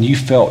got, when you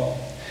felt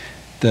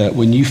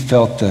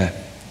the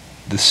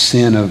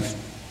sin of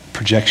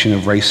projection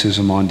of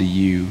racism onto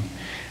you,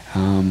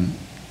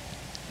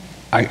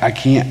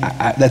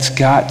 that's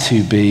got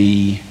to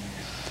be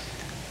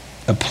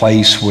a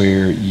place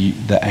where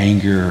the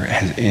anger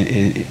has,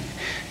 you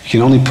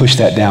can only push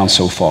that down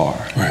so far.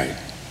 Right.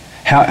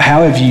 How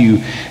have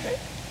you,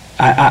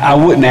 I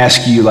wouldn't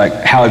ask you like,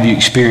 how have you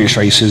experienced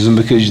racism,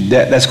 because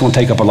that's going to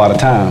take up a lot of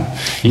time.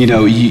 You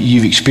know,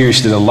 you've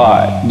experienced it a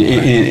lot,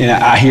 and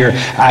I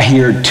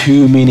hear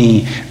too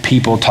many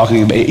people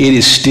talking about it. It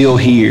is still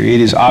here. It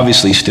is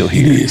obviously still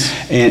here.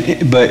 It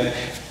is. But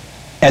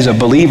as a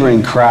believer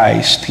in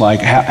Christ,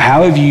 like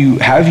how have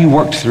you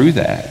worked through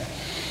that?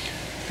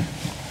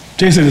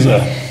 Jason, there's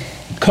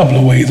a couple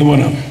of ways. I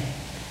want to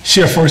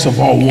share first of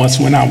all, once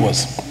when I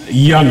was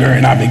younger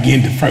and I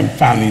began to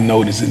finally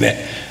notice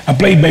that I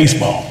played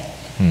baseball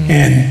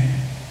and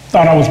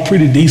thought I was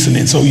pretty decent.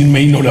 And so you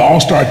may know the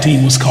all-star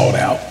team was called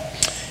out.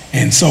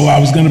 And so I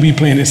was going to be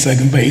playing at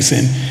second base,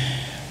 and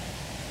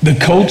the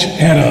coach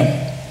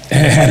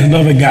had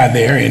another guy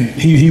there, and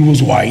he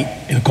was white,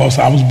 and of course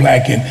I was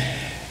black, and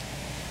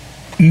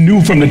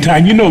knew from the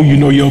time, you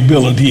know your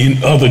ability,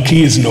 and other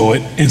kids know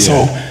it. And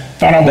so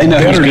thought I was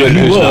better than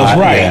he was,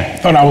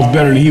 thought I was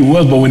better than he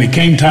was, but when it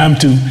came time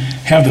to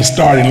have the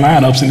starting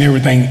lineups and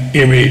everything,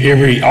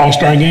 every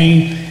all-star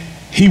game,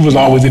 he was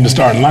always in the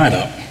starting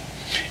lineup.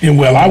 And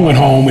well, I went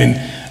home and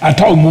I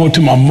talked more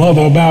to my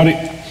mother about it,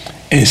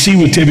 and she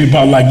would tell me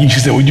about, like, she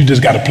said, well, you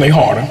just got to play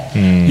harder.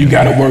 You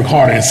got to work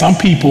harder. And some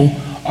people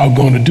are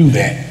going to do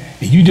that.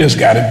 And you just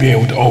got to be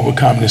able to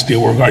overcome and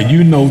still work hard.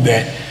 You know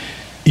that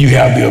you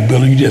have the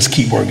ability, you just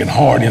keep working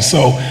hard. And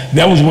so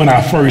that was when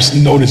I first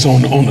noticed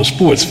on the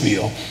sports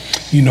field,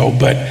 you know.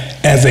 But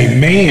as a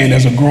man,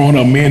 as a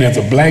grown-up man, as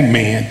a black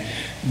man,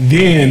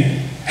 then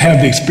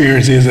have the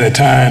experiences at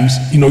times,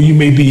 you know, you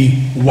may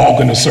be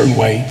walking a certain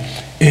way,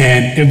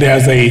 and if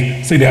there's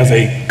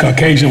a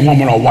Caucasian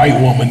woman or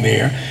white woman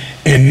there,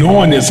 and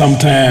knowing that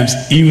sometimes,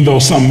 even though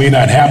something may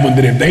not happen,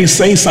 that if they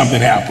say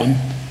something happened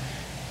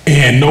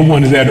and no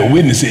one is there to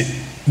witness it,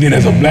 then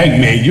as a black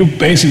man, you're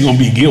basically going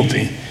to be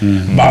guilty.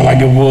 About like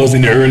it was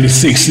in the early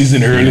 60s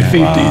and the early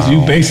 50s.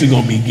 You're basically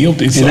going to be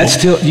guilty. And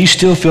that's you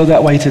still feel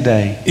that way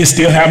today? It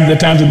still happens at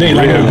times today,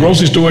 like at a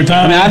grocery store at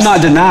times. I mean, I'm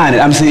not denying it.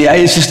 I'm saying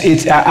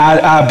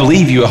I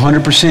believe you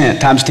 100%,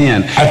 times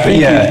 10. I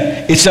think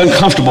it's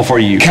uncomfortable for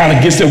you. Kind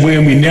of gets that way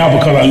in me now,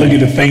 because I look at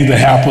the things that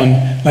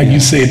happen, like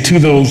you said, to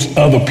those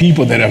other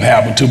people that have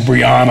happened, to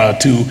Breonna,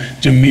 to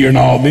Jameer and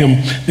all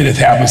them that has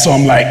happened. So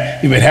I'm like,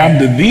 if it happened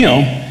to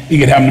them, it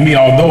could happen to me,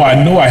 although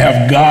I know I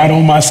have God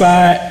on my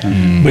side,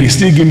 but he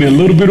still give me a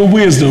little bit of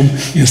wisdom.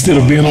 Instead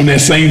of being on that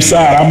same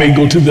side, I may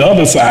go to the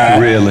other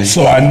side. Really?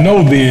 So I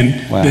know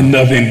then that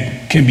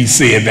nothing can be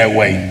said that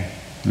way.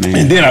 Man.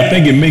 And then I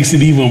think it makes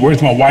it even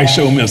worse. My wife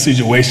showed me a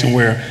situation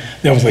where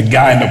there was a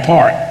guy in the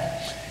park,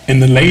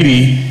 and the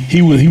lady,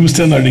 he was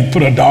telling her to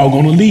put her dog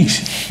on a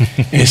leash.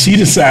 And she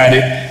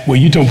decided, well,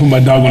 you don't put my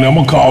dog on there, I'm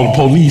gonna call the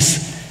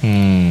police,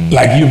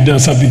 like you've done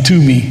something to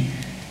me.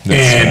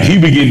 He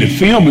began to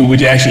film it,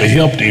 which actually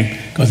helped him,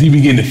 because he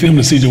began to film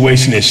the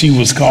situation that she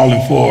was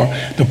calling for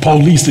the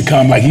police to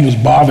come, like he was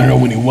bothering her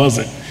when he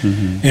wasn't.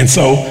 And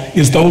so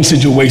it's those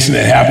situations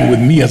that happen with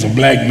me as a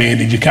black man,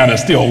 that you kind of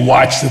still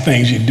watch the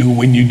things you do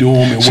when you do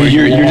them. And so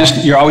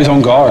you're always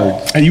on guard.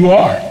 And you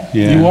are.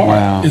 Yeah, you are.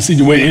 Wow. It's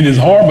situation, and it's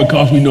hard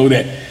because we know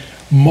that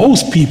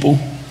most people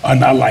are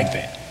not like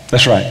that.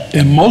 That's right.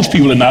 And most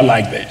people are not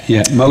like that.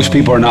 Yeah, most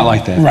people are not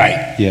like that.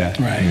 Right. Yeah.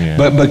 Right. Yeah.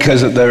 But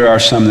because there are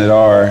some that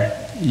are.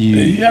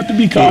 You have to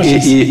be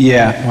cautious.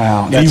 Yeah,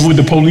 wow. Even when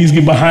the police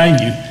get behind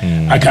you,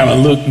 I kind of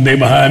look, and they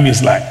behind me,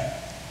 it's like,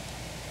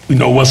 you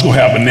know, what's going to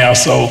happen now?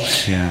 So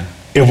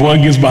if one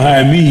gets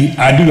behind me,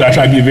 I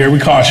try to be very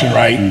cautious,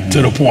 right,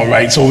 to the point,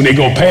 right? So when they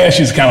go past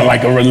you, it's kind of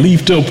like a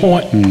relief to a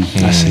point.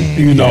 I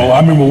see. You know, I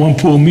remember one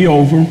pulled me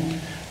over.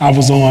 I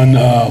was on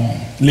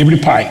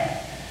Liberty Pike,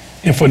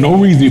 and for no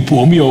reason, he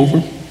pulled me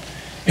over.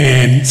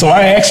 And so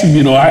I asked him,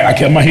 you know, I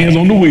kept my hands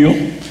on the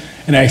wheel.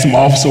 And I asked him,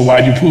 officer,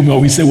 why'd you pull me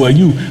over? He said, well,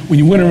 when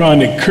you went around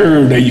that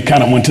curve there, you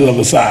kind of went to the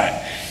other side.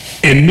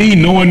 And me,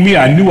 knowing me,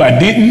 I knew I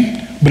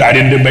didn't, but I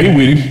didn't debate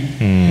with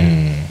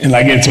him.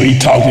 And so he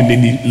talked, and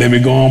then he let me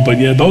go on. But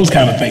yeah, those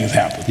kind of things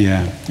happen.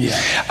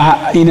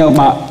 Yeah. You know,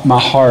 my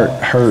heart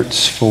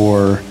hurts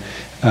for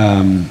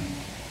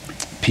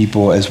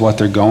people as what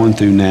they're going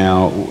through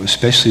now,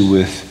 especially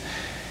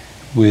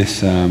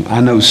with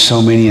I know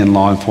so many in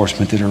law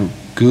enforcement that are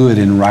good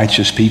and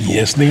righteous people.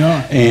 Yes, they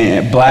are.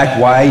 And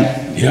black,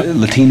 white,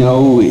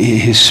 Latino,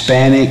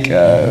 Hispanic,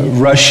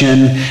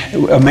 Russian.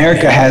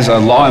 America has a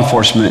law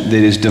enforcement that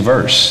is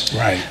diverse.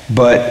 Right.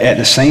 But at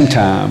the same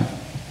time,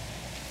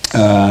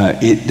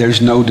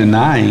 there's no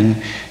denying,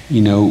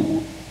 you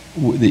know,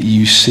 that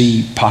you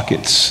see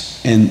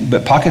pockets,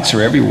 but pockets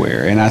are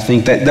everywhere. And I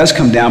think that does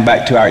come down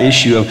back to our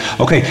issue of,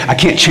 okay, I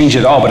can't change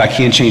it all, but I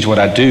can change what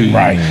I do.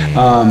 Right.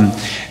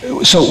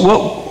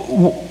 So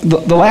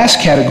the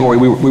last category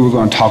we were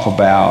going to talk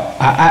about,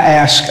 I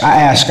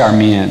asked our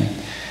men,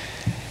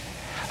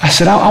 I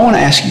said, I want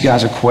to ask you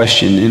guys a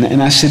question.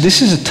 And I said,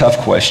 this is a tough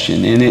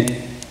question,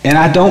 and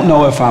I don't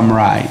know if I'm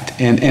right.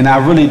 And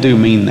I really do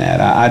mean that.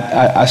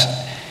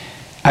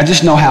 I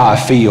just know how I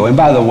feel. And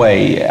by the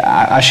way,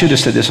 I should have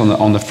said this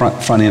on the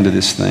front end of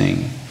this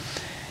thing.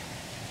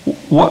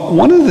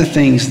 One of the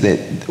things that,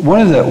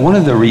 one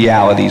of the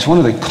realities, one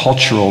of the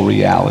cultural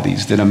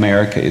realities that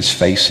America is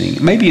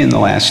facing, maybe in the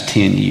last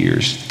 10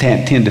 years,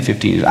 10 to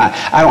 15 years,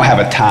 I don't have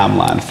a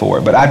timeline for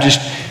it, but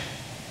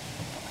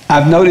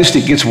I've noticed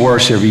it gets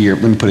worse every year.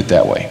 Let me put it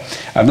that way.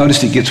 I've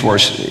noticed it gets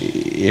worse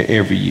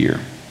every year.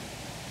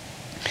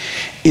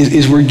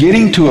 Is we're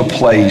getting to a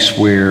place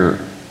where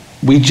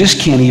we just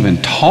can't even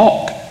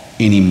talk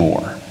anymore.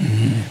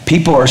 Mm-hmm.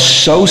 People are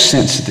so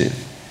sensitive,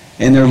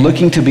 and they're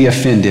looking to be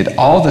offended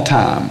all the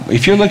time.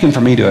 If you're looking for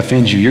me to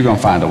offend you, you're going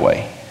to find a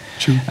way.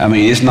 True. I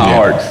mean, it's not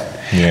hard.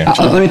 Yeah,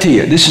 let me tell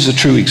you, this is a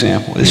true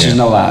example. This is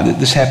no lie.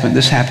 This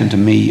happened to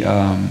me,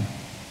 I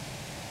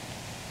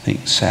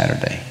think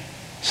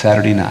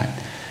Saturday night.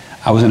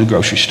 I was in a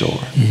grocery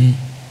store. Mm-hmm.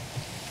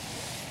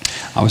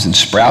 I was in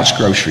Sprouts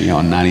Grocery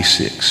on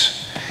 96.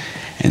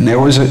 And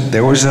there was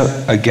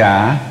a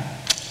guy,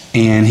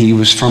 and he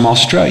was from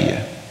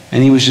Australia.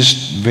 And he was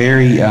just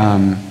very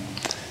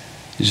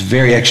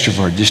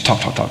extroverted, just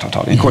talk.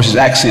 And of course, his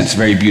accent's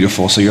very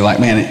beautiful, so you're like,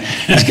 man,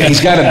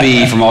 he's got to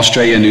be from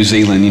Australia, New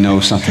Zealand,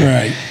 something.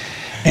 Right.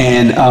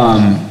 And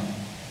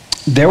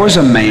there was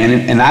a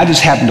man, and I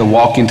just happened to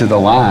walk into the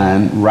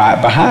line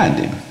right behind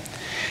him.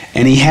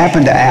 And he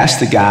happened to ask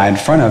the guy in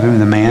front of him,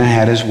 and the man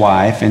had his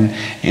wife, and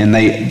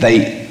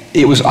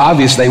it was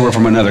obvious they were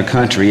from another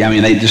country. I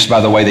mean, they just by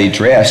the way they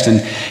dressed,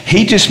 and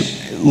he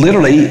just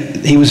literally,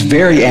 he was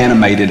very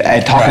animated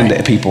at talking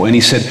to people, and he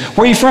said,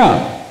 "Where are you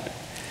from?"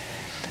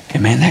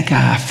 And man, that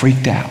guy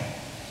freaked out.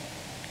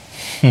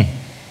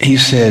 He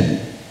said,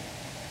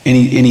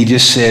 and he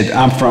just said,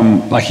 "I'm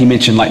from," like he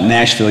mentioned, like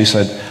Nashville. He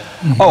said,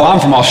 "Oh, I'm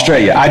from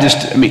Australia." I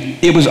mean,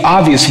 it was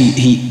obvious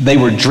they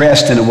were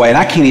dressed in a way, and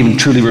I can't even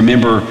truly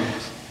remember.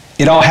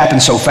 It all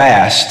happened so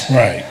fast.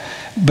 Right.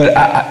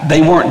 But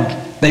they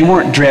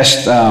weren't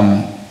dressed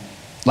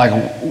like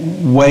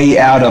way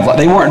out of,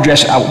 they weren't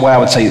dressed, what I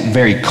would say,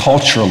 very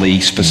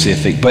culturally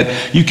specific, but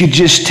you could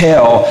just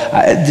tell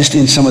just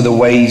in some of the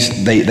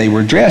ways they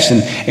were dressed.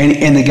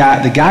 And the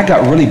guy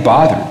got really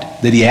bothered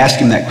that he asked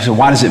him that. So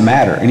why does it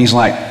matter? And he's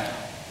like,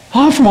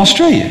 "Oh, I'm from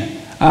Australia.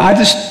 I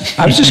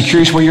was just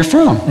curious where you're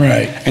from."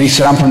 Right. And he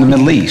said, "I'm from the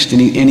Middle East."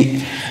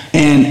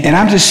 And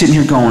I'm just sitting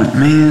here going,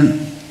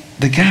 man,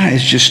 the guy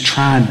is just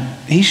trying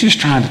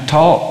to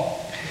talk.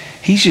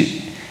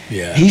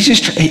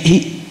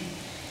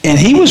 And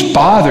he was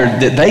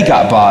bothered that they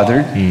got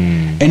bothered,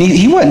 and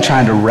he wasn't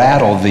trying to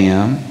rattle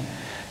them.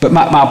 But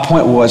my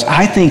point was,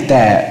 I think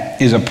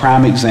that is a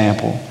prime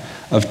example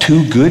of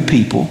two good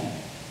people.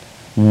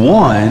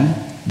 One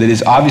that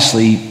has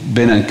obviously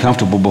been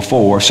uncomfortable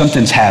before.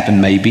 Something's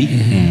happened maybe.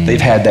 Mm-hmm.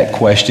 They've had that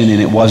question,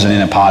 and it wasn't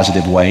in a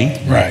positive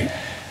way. Right.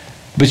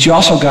 But you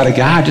also got a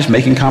guy just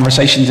making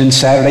conversations in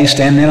Saturday,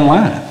 standing in a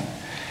line.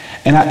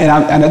 And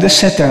I just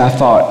sat there and I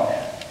thought,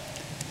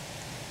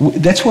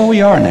 that's where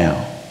we are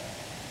now.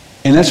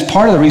 And that's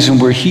part of the reason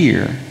we're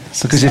here.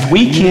 Because if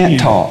we can't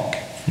talk,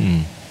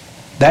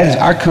 that is,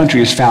 our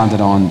country is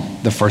founded on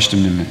the First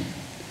Amendment.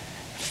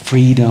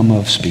 Freedom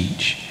of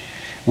speech.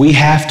 We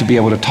have to be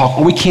able to talk,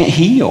 or we can't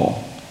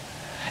heal.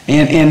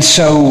 And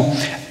so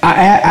I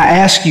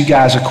ask you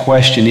guys a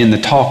question in the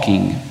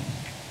talking.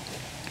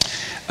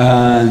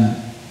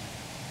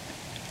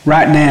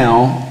 Right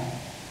now,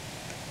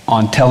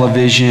 on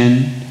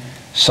television,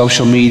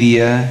 social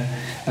media,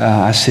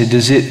 I said,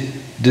 does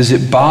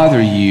it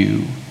bother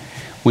you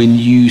when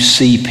you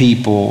see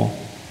people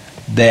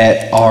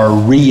that are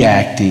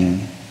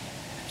reacting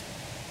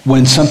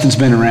when something's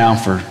been around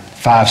for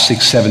 5,000,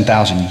 6,000,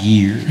 7,000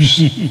 years?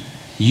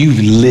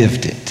 You've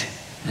lived it.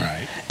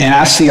 Right. And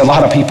I see a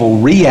lot of people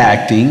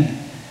reacting,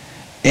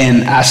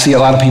 and I see a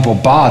lot of people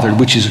bothered,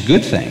 which is a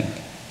good thing.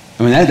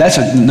 I mean,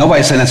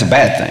 nobody's saying that's a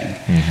bad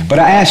thing. Mm-hmm. But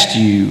I asked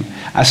you,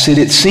 I said,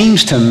 it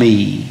seems to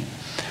me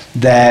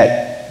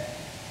that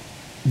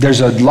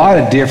there's a lot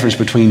of difference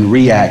between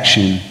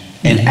reaction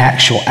and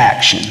actual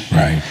action.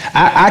 Right.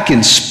 I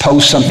can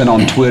post something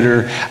on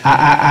Twitter.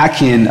 I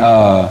can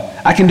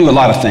do a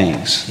lot of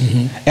things.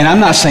 Mm-hmm. And I'm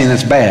not saying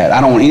that's bad.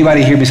 I don't want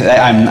anybody to hear me say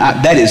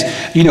that. That is,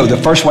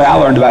 the first way I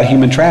learned about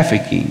human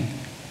trafficking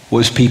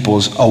was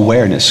people's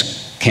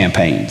awareness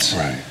campaigns.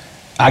 Right.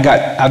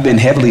 I've been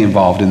heavily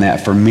involved in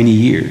that for many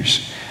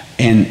years.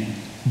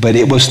 But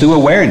it was through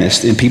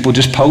awareness and people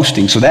just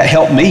posting. So that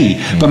helped me.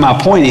 Mm-hmm. But my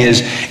point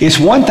is, it's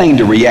one thing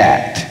to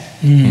react.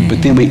 Mm-hmm.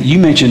 But then you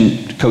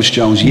mentioned, Coach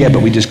Jones,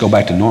 but we just go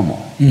back to normal.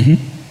 Mm-hmm.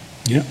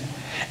 Yeah.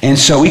 And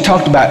so we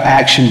talked about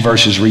action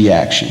versus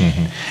reaction.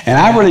 Mm-hmm. And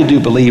I really do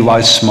believe, while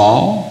it's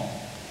small,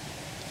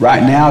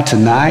 right now,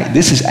 tonight,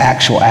 this is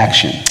actual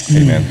action.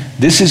 Amen.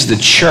 This is the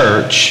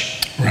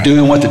church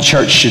doing what the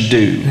church should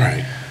do.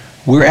 Right.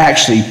 We're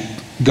actually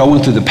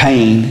going through the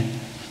pain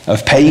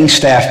of paying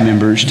staff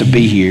members to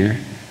be here,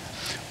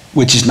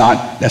 which is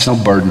that's no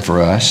burden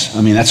for us.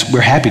 I mean, we're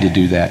happy to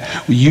do that.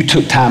 You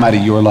took time out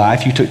of your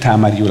life. You took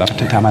time out of your life. I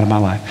took time out of my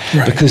life.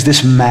 Right. Because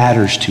this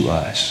matters to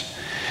us.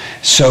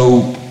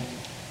 So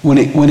when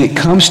it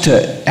comes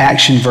to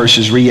action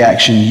versus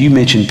reaction, you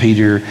mentioned,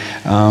 Peter,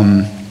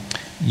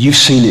 you've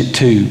seen it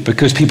too,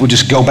 because people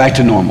just go back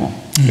to normal.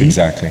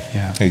 Exactly.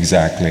 Yeah.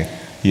 Exactly.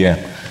 Yeah.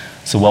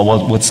 So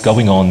what's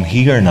going on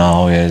here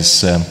now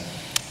is,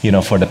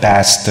 for the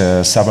past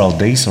several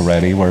days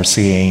already, we're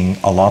seeing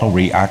a lot of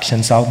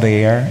reactions out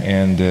there,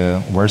 and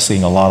we're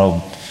seeing a lot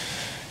of,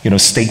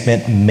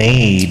 statement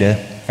made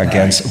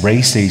against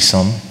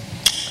racism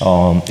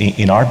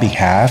in our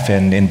behalf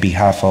and in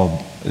behalf of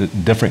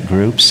different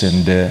groups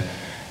and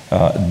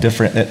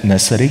different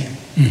ethnicity.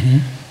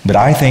 But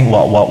I think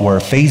what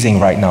we're facing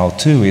right now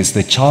too is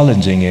the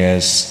challenging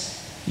is,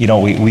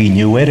 we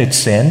knew it's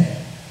sin.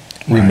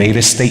 We made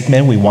a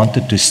statement. We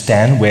wanted to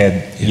stand with,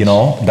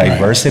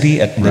 diversity,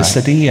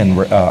 ethnicity, and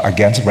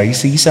against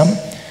racism.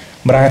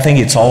 But I think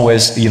it's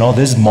always,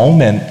 this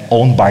moment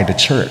owned by the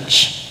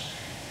church.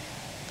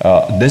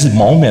 This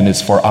moment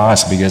is for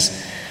us because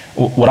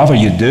whatever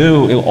you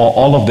do,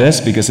 all of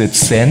this, because it's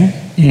sin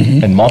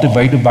and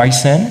motivated by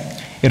sin,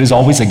 it is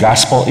always a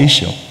gospel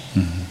issue.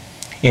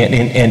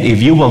 And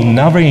if you will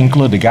never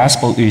include the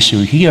gospel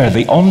issue here,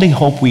 the only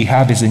hope we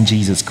have is in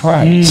Jesus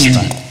Christ.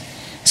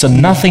 So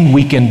nothing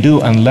we can do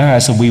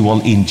unless we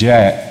will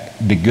inject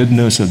the good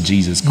news of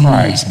Jesus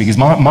Christ. Because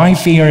my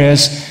fear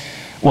is,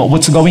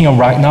 what's going on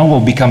right now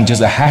will become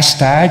just a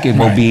hashtag. It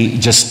will be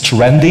just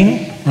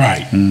trending.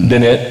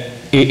 Then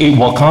it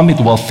will come, it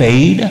will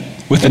fade.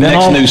 With the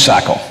next news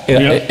cycle.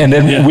 And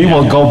then we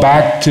will go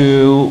back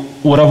to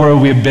whatever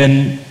we've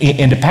been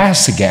in the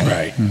past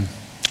again.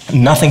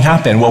 Nothing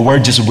happened. Well, we're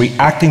just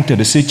reacting to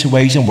the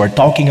situation. We're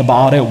talking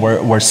about it.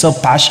 We're so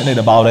passionate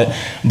about it.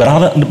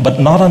 But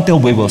not until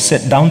we will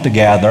sit down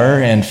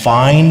together and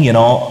find,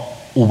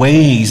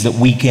 ways that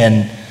we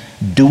can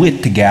do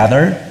it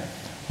together.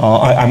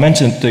 I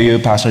mentioned to you,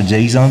 Pastor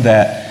Jason,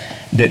 that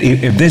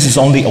if this is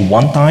only a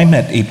one-time,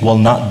 it will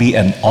not be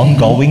an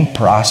ongoing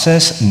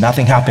process.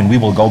 Nothing happened. We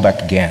will go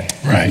back again.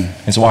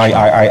 And so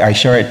I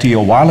shared it to you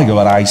a while ago,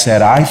 and I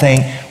said, I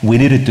think we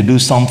needed to do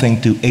something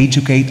to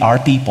educate our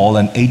people,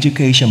 and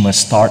education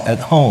must start at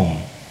home.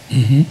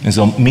 And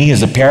so me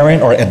as a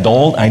parent or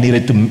adult, I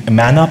needed to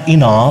man up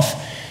enough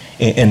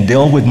and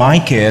deal with my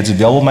kids,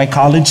 deal with my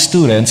college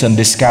students, and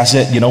discuss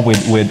it,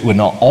 with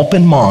an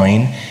open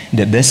mind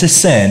that this is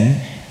sin,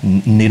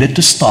 needed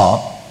to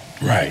stop.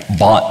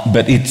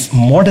 But it's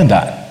more than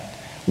that.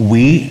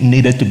 We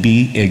needed to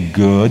be a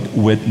good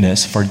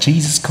witness for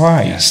Jesus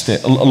Christ.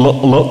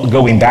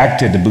 Going back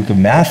to the book of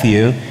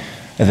Matthew,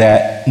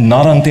 that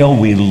not until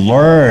we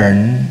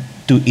learn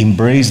to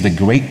embrace the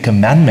great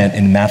commandment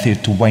in Matthew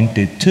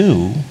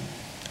 22,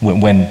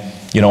 when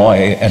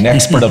an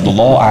expert of the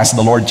law asked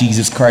the Lord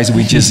Jesus Christ,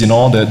 which is,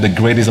 the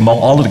greatest among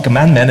all of the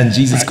commandments, and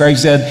Jesus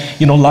Christ said,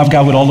 love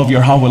God with all of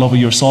your heart, with all of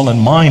your soul and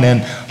mind,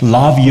 and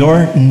love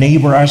your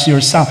neighbor as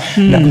yourself.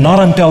 Now, not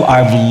until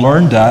I've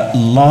learned that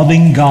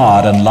loving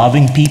God and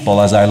loving people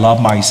as I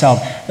love myself,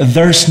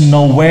 there's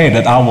no way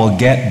that I will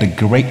get the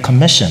Great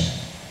Commission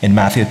in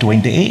Matthew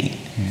 28.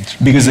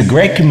 Because the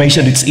Great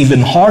Commission, it's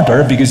even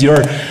harder because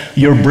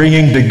you're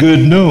bringing the good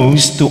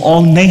news to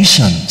all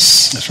nations.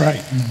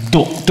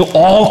 To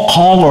all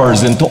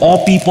colors and to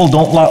all people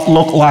don't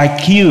look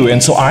like you.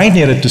 And so I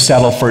needed to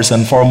settle first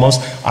and foremost,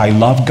 I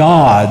love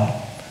God.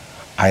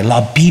 I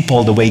love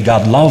people the way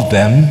God loved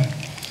them.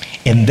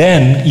 And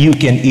then you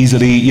can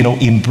easily,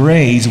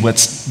 embrace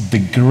what's the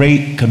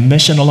Great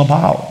Commission all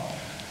about.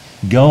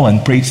 Go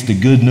and preach the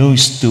good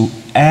news to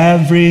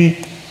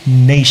every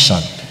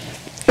nation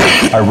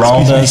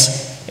around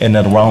us and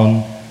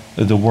around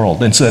the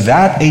world. And so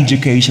that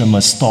education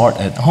must start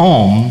at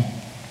home,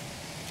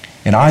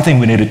 and I think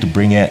we needed to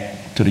bring it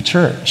to the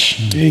church.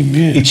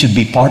 It should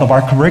be part of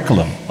our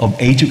curriculum of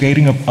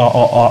educating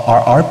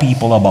our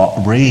people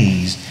about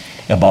race,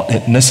 about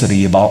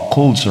ethnicity, about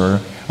culture,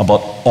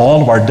 about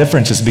all of our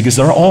differences, because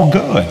they're all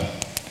good.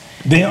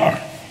 They are.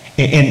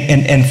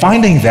 And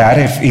finding that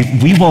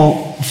if we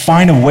will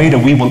find a way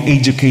that we will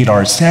educate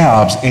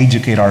ourselves,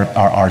 educate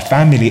our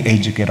family,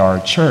 educate our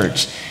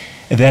church,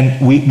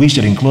 then we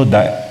should include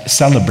that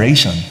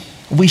celebration.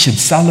 We should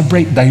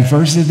celebrate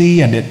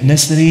diversity and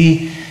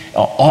ethnicity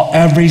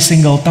every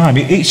single time.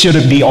 It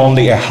shouldn't be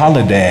only a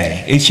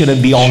holiday. It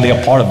shouldn't be only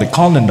a part of the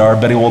calendar,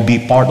 but it will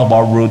be part of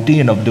our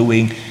routine of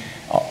doing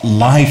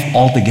life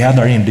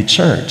altogether in the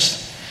church.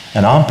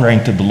 And I'm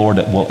praying to the Lord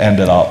that we'll end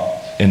it up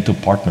into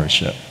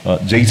partnership.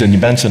 Jason, you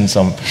mentioned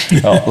some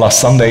last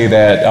Sunday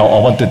that I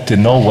wanted to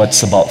know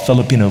what's about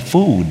Filipino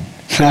food.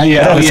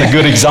 It's a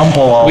good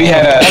example of we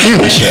had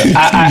partnership.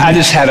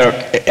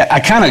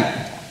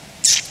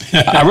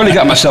 I really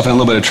got myself in a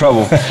little bit of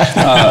trouble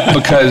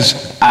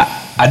because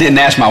I didn't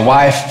ask my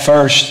wife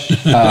first.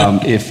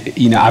 I've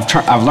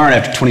learned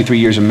after 23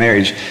 years of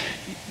marriage,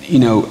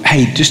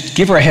 hey, just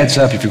give her a heads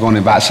up if you're going to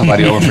invite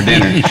somebody over for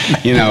dinner,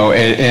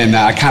 and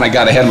I kind of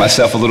got ahead of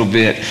myself a little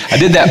bit. I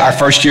did that our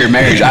first year of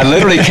marriage. I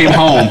literally came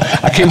home.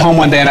 I came home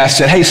one day and I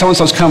said, hey,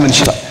 so-and-so's coming.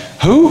 She's like,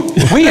 who?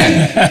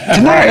 When?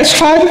 Tonight. It's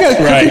fine. We got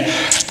cookie.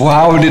 Well,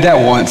 I only did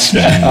that once.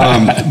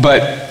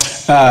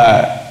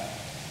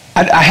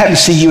 I happened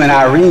to see you and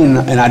Irene,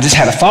 and I just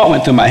had a thought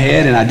went through my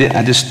head, and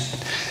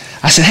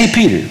I said, hey,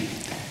 Peter,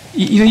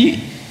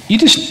 you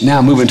just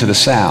now moving to the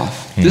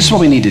South. This is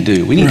what we need to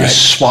do. We need to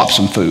swap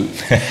some food.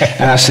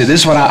 And I said,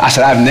 this is what I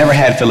said, I've never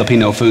had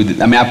Filipino food.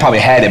 I mean, I probably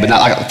had it, but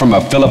not like from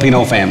a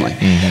Filipino family.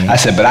 I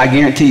said, but I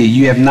guarantee you,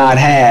 you have not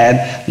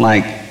had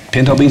like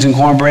pinto beans and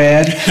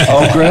cornbread,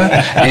 okra,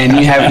 and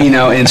you have,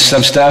 and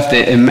some stuff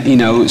that,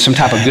 some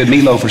type of good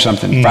meatloaf or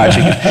something, fried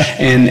chicken.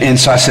 And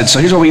so I said, so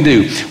here's what we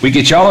do. We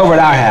get y'all over at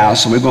our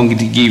house, and we're going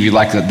to give you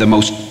like the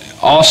most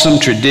awesome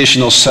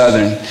traditional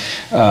Southern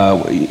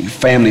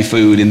family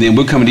food, and then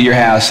we'll come to your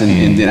house,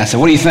 and then I said,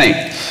 what do you think?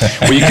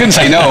 Well, you couldn't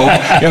say no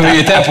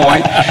at that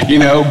point,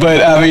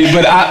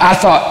 but I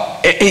thought,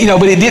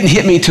 but it didn't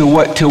hit me to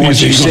what you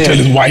said. He's going to tell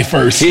his wife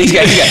first. He's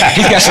got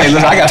to say,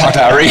 listen, I got to talk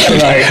to Irene.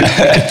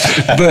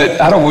 Right.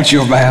 But I don't want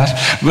you over my house.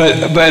 But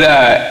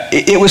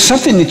it was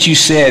something that you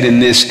said in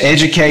this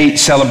educate,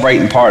 celebrate,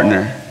 and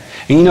partner.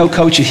 And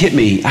Coach, it hit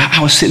me.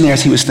 I was sitting there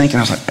as he was thinking.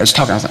 I was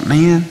like,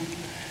 man,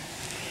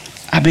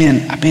 I've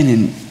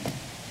been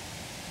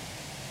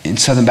in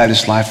Southern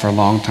Baptist life for a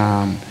long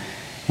time.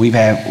 We've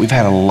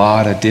had a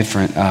lot of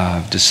different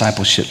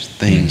discipleship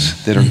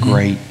things that are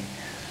great.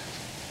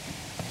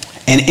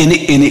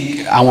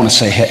 And I want to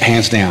say,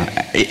 hands down,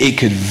 it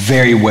could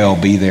very well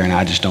be there, and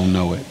I just don't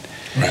know it.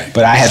 Right.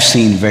 But I have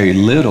seen very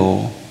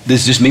little.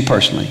 This is just me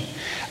personally.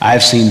 I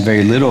have seen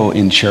very little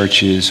in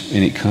churches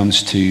when it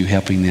comes to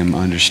helping them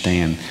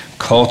understand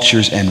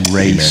cultures and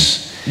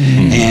race.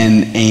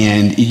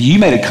 And you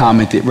made a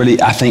comment that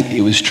really, I think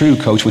it was true,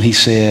 Coach, when he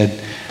said,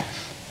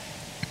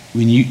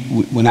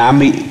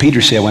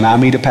 Peter said, when I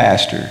meet a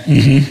pastor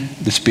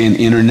that's been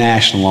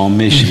international on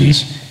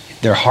missions,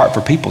 their heart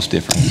for people's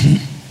different.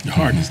 The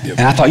heart is different.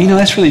 And I thought,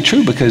 that's really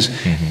true, because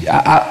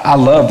I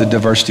love the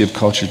diversity of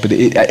cultures, but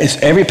it's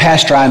every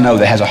pastor I know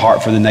that has a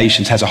heart for the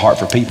nations has a heart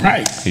for people.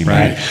 Right.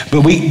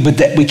 But we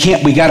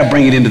got to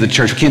bring it into the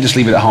church. We can't just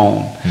leave it at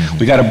home.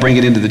 We got to bring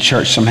it into the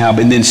church somehow.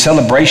 And then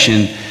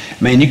celebration,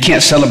 man, you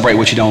can't celebrate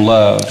what you don't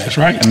love. That's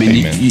right. I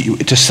mean, you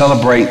to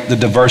celebrate the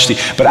diversity.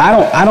 But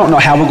I don't know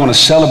how we're going to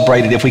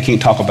celebrate it if we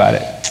can't talk about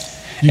it.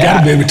 You got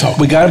to be able to talk.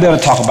 We got to be able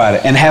to talk about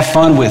it and have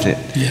fun with it.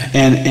 Yeah.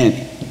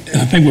 And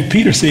I think what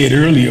Peter said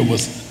earlier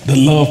was the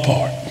love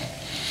part.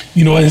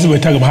 This is where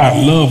we talk about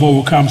how love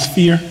overcomes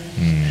fear.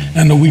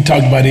 I know we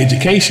talked about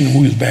education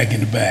when we was back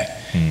in the back,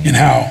 and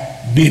how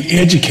being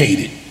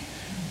educated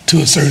to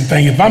a certain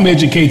thing. If I'm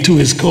educated to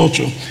his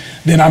culture,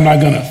 then I'm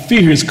not going to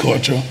fear his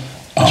culture.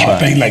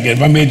 Things like that.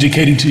 If I'm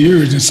educated to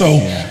yours, and so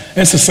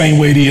that's the same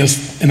way it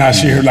is. And I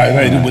share like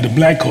that with the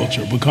black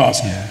culture,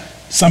 because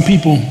some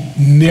people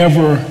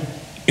never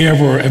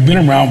ever have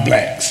been around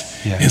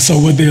blacks, and so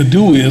what they'll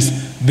do is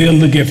they'll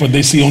look at what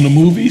they see on the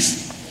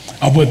movies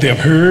or what they've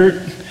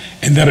heard,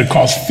 and that'll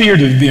cause fear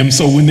to them.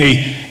 So when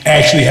they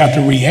actually have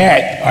to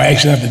react or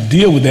actually have to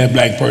deal with that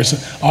black person,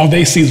 all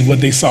they see is what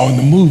they saw in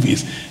the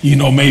movies.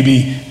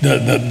 Maybe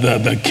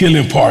the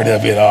killing part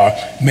of it, or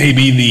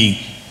maybe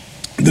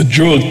the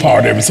drug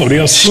part of it. So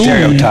they'll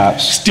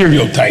stereotypes,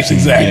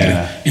 exactly.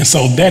 And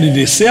so that in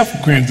itself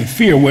creates the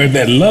fear, where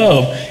that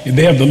love, if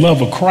they have the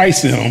love of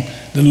Christ in them,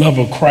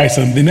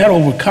 then that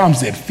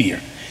overcomes that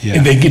fear.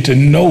 And they get to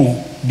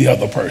know the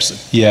other person.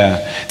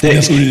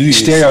 That's what it is.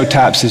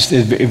 Stereotypes is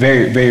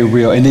very, very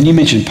real. And then you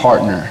mentioned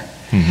partner.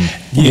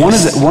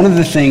 One of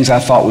the things I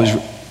thought was,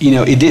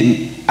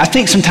 I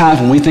think sometimes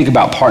when we think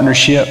about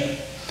partnership,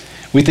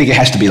 we think it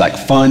has to be like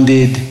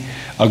funded,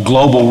 a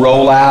global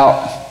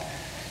rollout.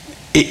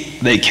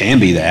 They can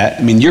be that.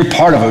 I mean, you're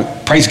part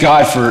of praise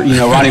God for,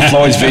 Ronnie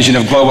Floyd's vision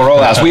of global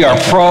rollouts. We are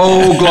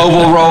pro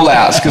global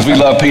rollouts because we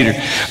love Peter.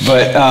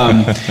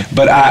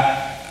 But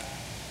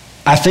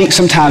I think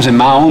sometimes in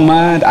my own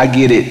mind, I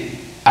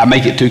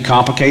make it too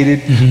complicated.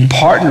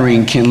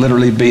 Partnering can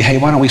literally be, hey,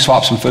 why don't we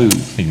swap some food?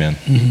 Amen.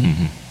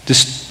 It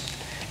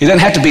doesn't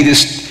have to be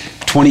this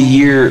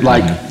 20-year,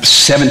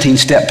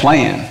 17-step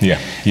plan.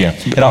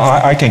 And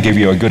I can give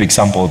you a good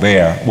example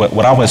there.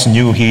 When I was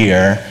new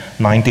here,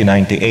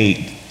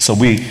 1998, so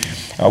we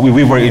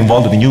were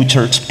involved in the new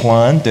church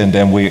plant, and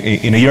then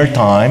in a year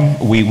time,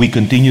 we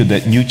continued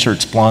that new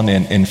church plant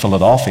in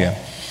Philadelphia.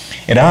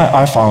 And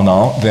I found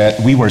out that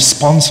we were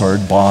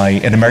sponsored by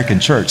an American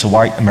church, a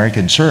white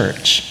American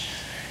church.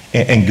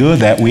 And good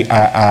that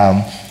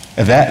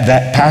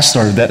that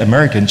pastor of that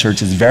American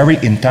church is very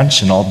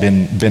intentional,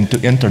 been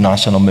to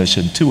international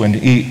mission too, and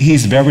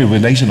he's very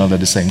relational at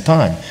the same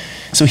time.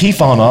 So he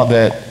found out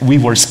that we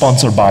were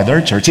sponsored by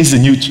their church. He's a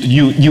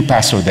new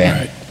pastor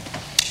then. Right.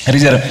 And he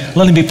said,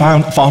 let me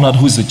find out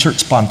who's the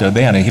church planter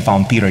then, and he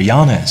found Peter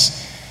Yanes.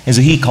 And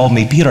so he called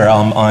me, Peter,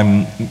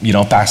 I'm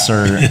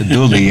Pastor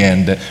Dooley,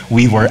 and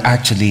we were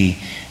actually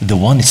the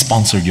one that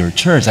sponsored your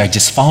church. I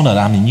just found out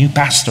I'm a new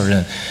pastor,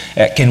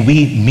 and can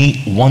we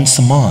meet once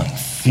a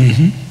month?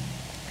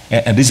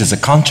 And this is a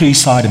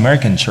countryside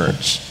American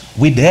church.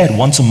 We did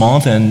once a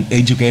month, and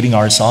educating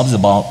ourselves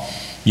about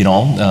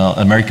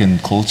American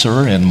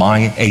culture and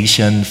my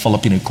Asian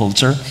Filipino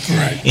culture.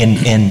 Right. And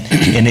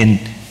in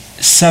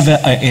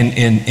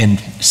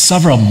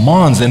several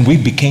months, and we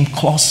became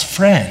close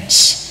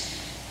friends.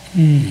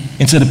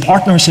 And so the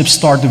partnership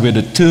started with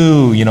the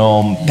two,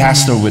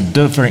 pastor with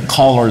different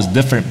colors,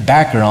 different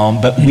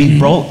background, but we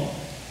brought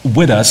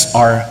with us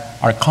are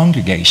our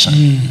congregation.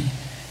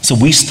 So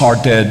we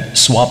started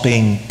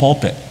swapping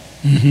pulpit.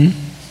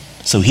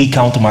 So he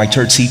comes to my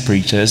church, he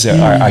preaches.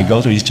 I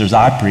go to his church,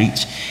 I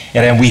preach.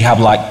 And then we have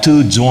like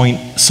 2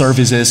 joint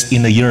services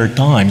in a year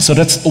time. So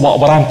that's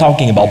what I'm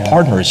talking about,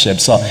 partnership.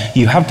 So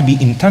you have to be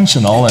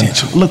intentional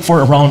and look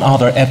for around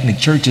other ethnic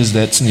churches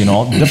that's,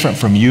 different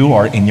from you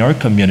or in your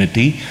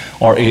community.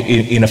 Or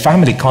in a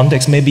family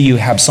context, maybe you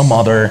have some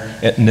other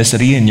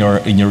ethnicity in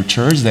your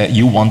church that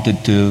you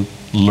wanted to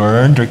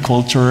learn their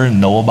culture,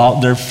 know about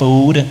their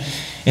food.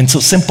 And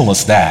so simple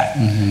as that.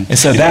 And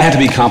so It that doesn't have to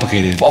be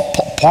complicated.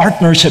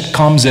 Partnership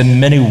comes in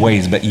many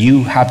ways, but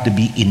you have to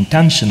be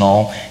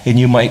intentional, and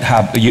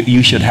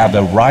you should have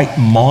the right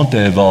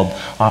motive of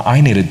I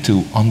needed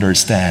to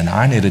understand,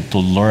 I needed to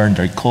learn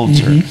their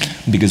culture,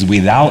 because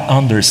without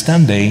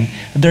understanding,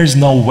 there's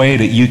no way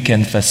that you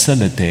can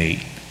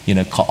facilitate,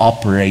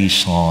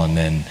 cooperation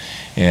and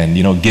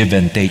give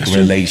and take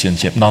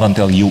relationship. Not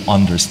until you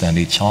understand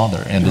each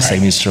other, and the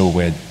same is true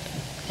with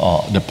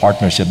the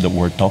partnership that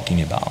we're talking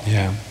about.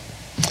 Yeah.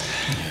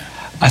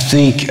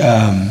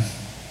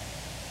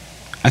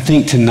 I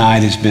think tonight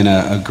has been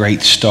a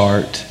great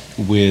start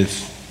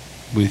with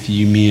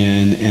you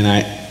men, and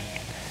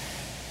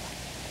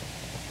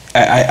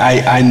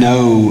I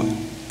know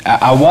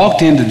I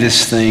walked into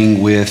this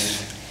thing with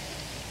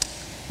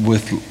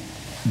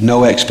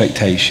no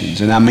expectations,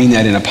 and I mean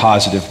that in a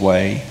positive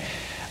way.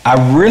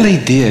 I really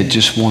did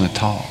just want to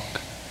talk.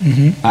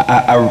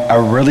 I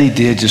really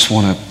did just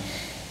want to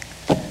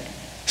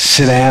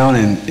sit down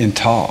and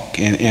talk,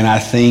 and I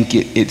think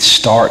it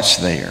starts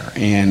there,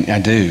 and I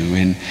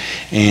do,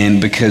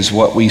 and because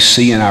what we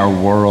see in our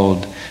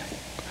world,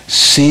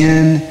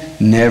 sin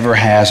never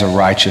has a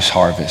righteous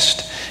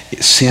harvest.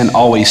 Sin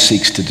always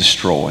seeks to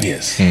destroy.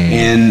 Yes.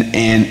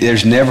 And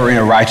there's never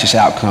a righteous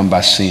outcome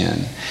by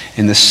sin.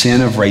 And the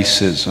sin of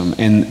racism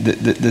and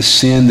the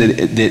sin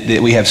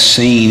that we have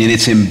seen, and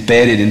it's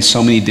embedded in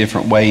so many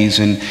different ways,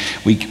 and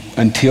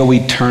until we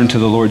turn to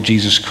the Lord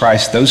Jesus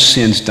Christ, those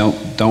sins don't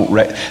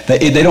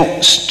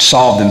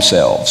solve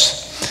themselves.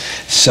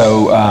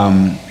 So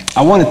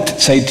I want to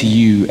say to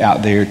you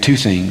out there 2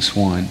 things.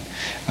 One,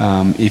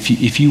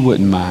 if you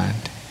wouldn't mind,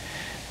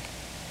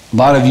 a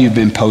lot of you have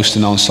been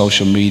posting on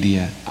social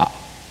media.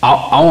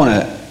 I want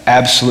to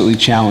absolutely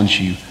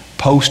challenge you.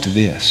 Post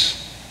this.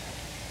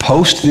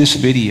 Post this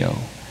video.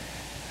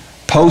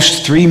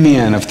 Post 3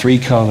 men of 3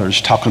 colors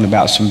talking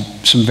about some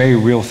very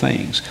real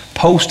things.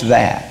 Post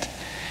that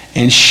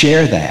and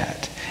share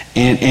that.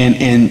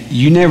 And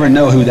you never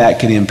know who that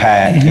could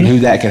impact and who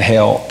that could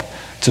help.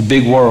 It's a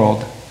big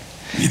world.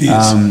 It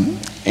is.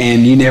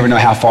 And you never know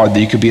how far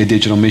you could be a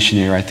digital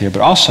missionary right there.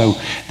 But also,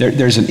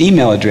 there's an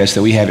email address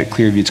that we have at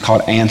Clearview. It's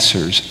called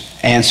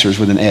Answers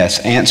with an S,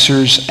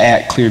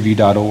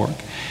 answers@clearview.org.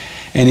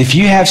 And if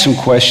you have some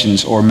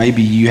questions, or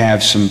maybe you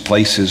have some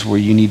places where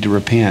you need to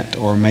repent,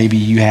 or maybe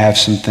you have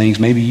some things,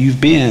 maybe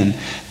you've been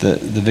the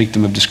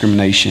victim of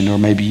discrimination, or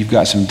maybe you've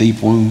got some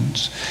deep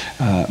wounds,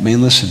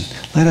 listen,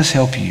 let us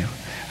help you.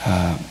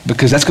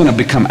 Because that's going to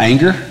become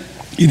anger.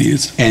 It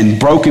is. And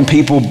broken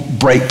people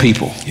break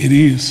people. It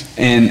is.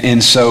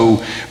 And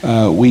so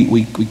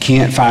we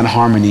can't find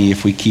harmony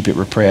if we keep it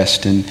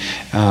repressed.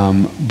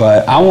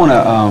 But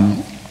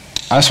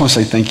I just want to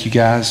say thank you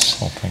guys.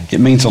 Thank you.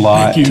 It means a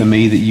lot to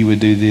me that you would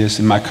do this,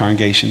 and my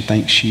congregation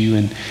thanks you.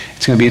 And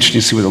it's going to be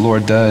interesting to see what the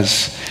Lord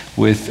does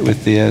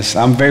with this.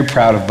 I'm very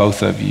proud of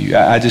both of you.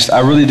 I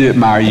really do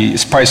admire you.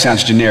 It probably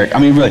sounds generic.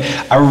 Really,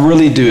 I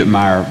really do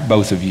admire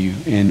both of you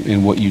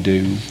in what you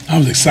do. I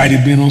was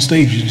excited being on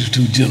stage with you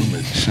 2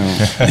 gentlemen, So,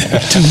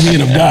 2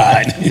 men of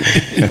God.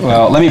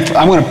 well,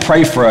 I'm going to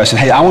pray for us. And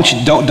hey, I want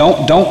you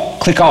don't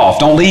click off.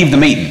 Don't leave the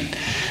meeting.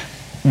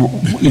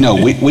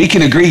 We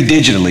can agree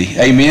digitally,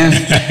 amen?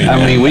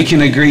 We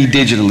can agree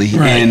digitally,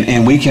 right.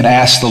 and we can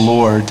ask the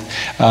Lord.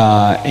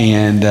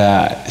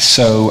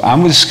 So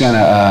I'm just going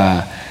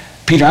to,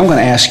 Peter, I'm going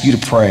to ask you to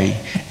pray,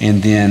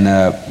 and then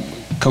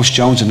Coach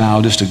Jones and I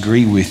will just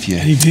agree with you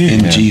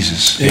in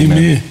Jesus.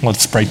 Amen.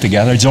 Let's pray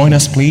together. Join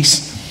us,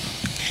 please.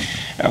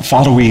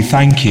 Father, we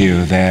thank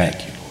you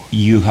that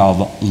you have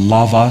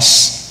loved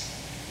us,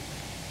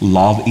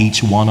 loved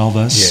each one of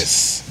us.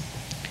 Yes.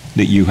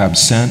 That you have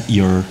sent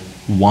your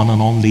one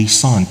and only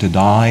Son to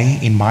die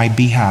in my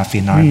behalf,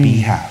 in our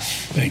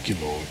behalf. Thank you,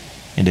 Lord.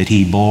 And that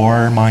he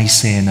bore my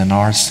sin and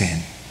our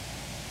sin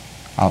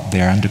up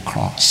there on the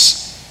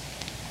cross.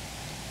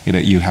 And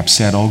that you have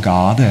said, oh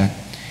God, that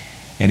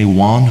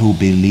anyone who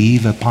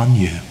believe upon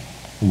you,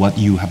 what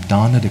you have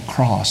done at the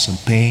cross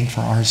of paying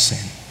for our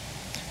sin,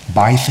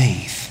 by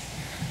faith,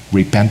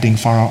 repenting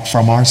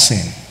from our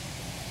sin,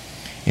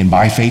 and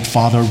by faith,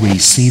 Father,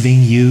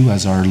 receiving you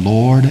as our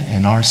Lord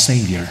and our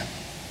Savior,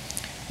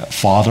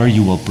 Father,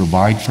 you will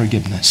provide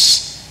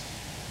forgiveness.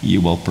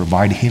 You will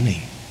provide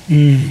healing.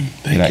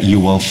 That you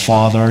will,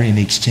 Father, in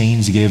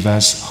exchange give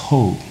us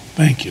hope.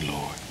 Thank you,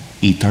 Lord.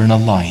 Eternal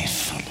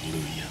life.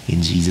 Hallelujah.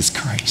 In Jesus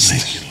Christ.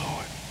 Thank you,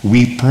 Lord.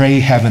 We pray,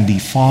 Heavenly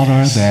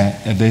Father,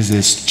 that this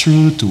is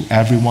true to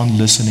everyone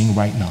listening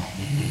right now.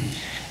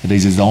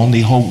 This is the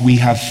only hope we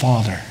have,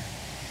 Father.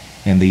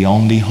 and the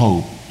only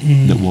hope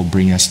that will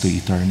bring us to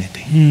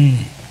eternity.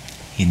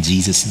 In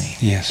Jesus' name.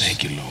 Yes.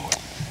 Thank you, Lord.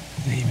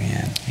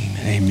 Amen.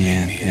 Amen.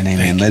 Amen. And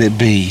amen. Thank Let you, it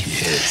be.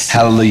 Yes.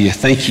 Hallelujah.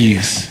 Thank you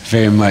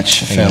very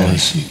much, Amen.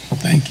 fellas.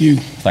 Thank you.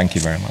 Thank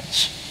you very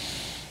much.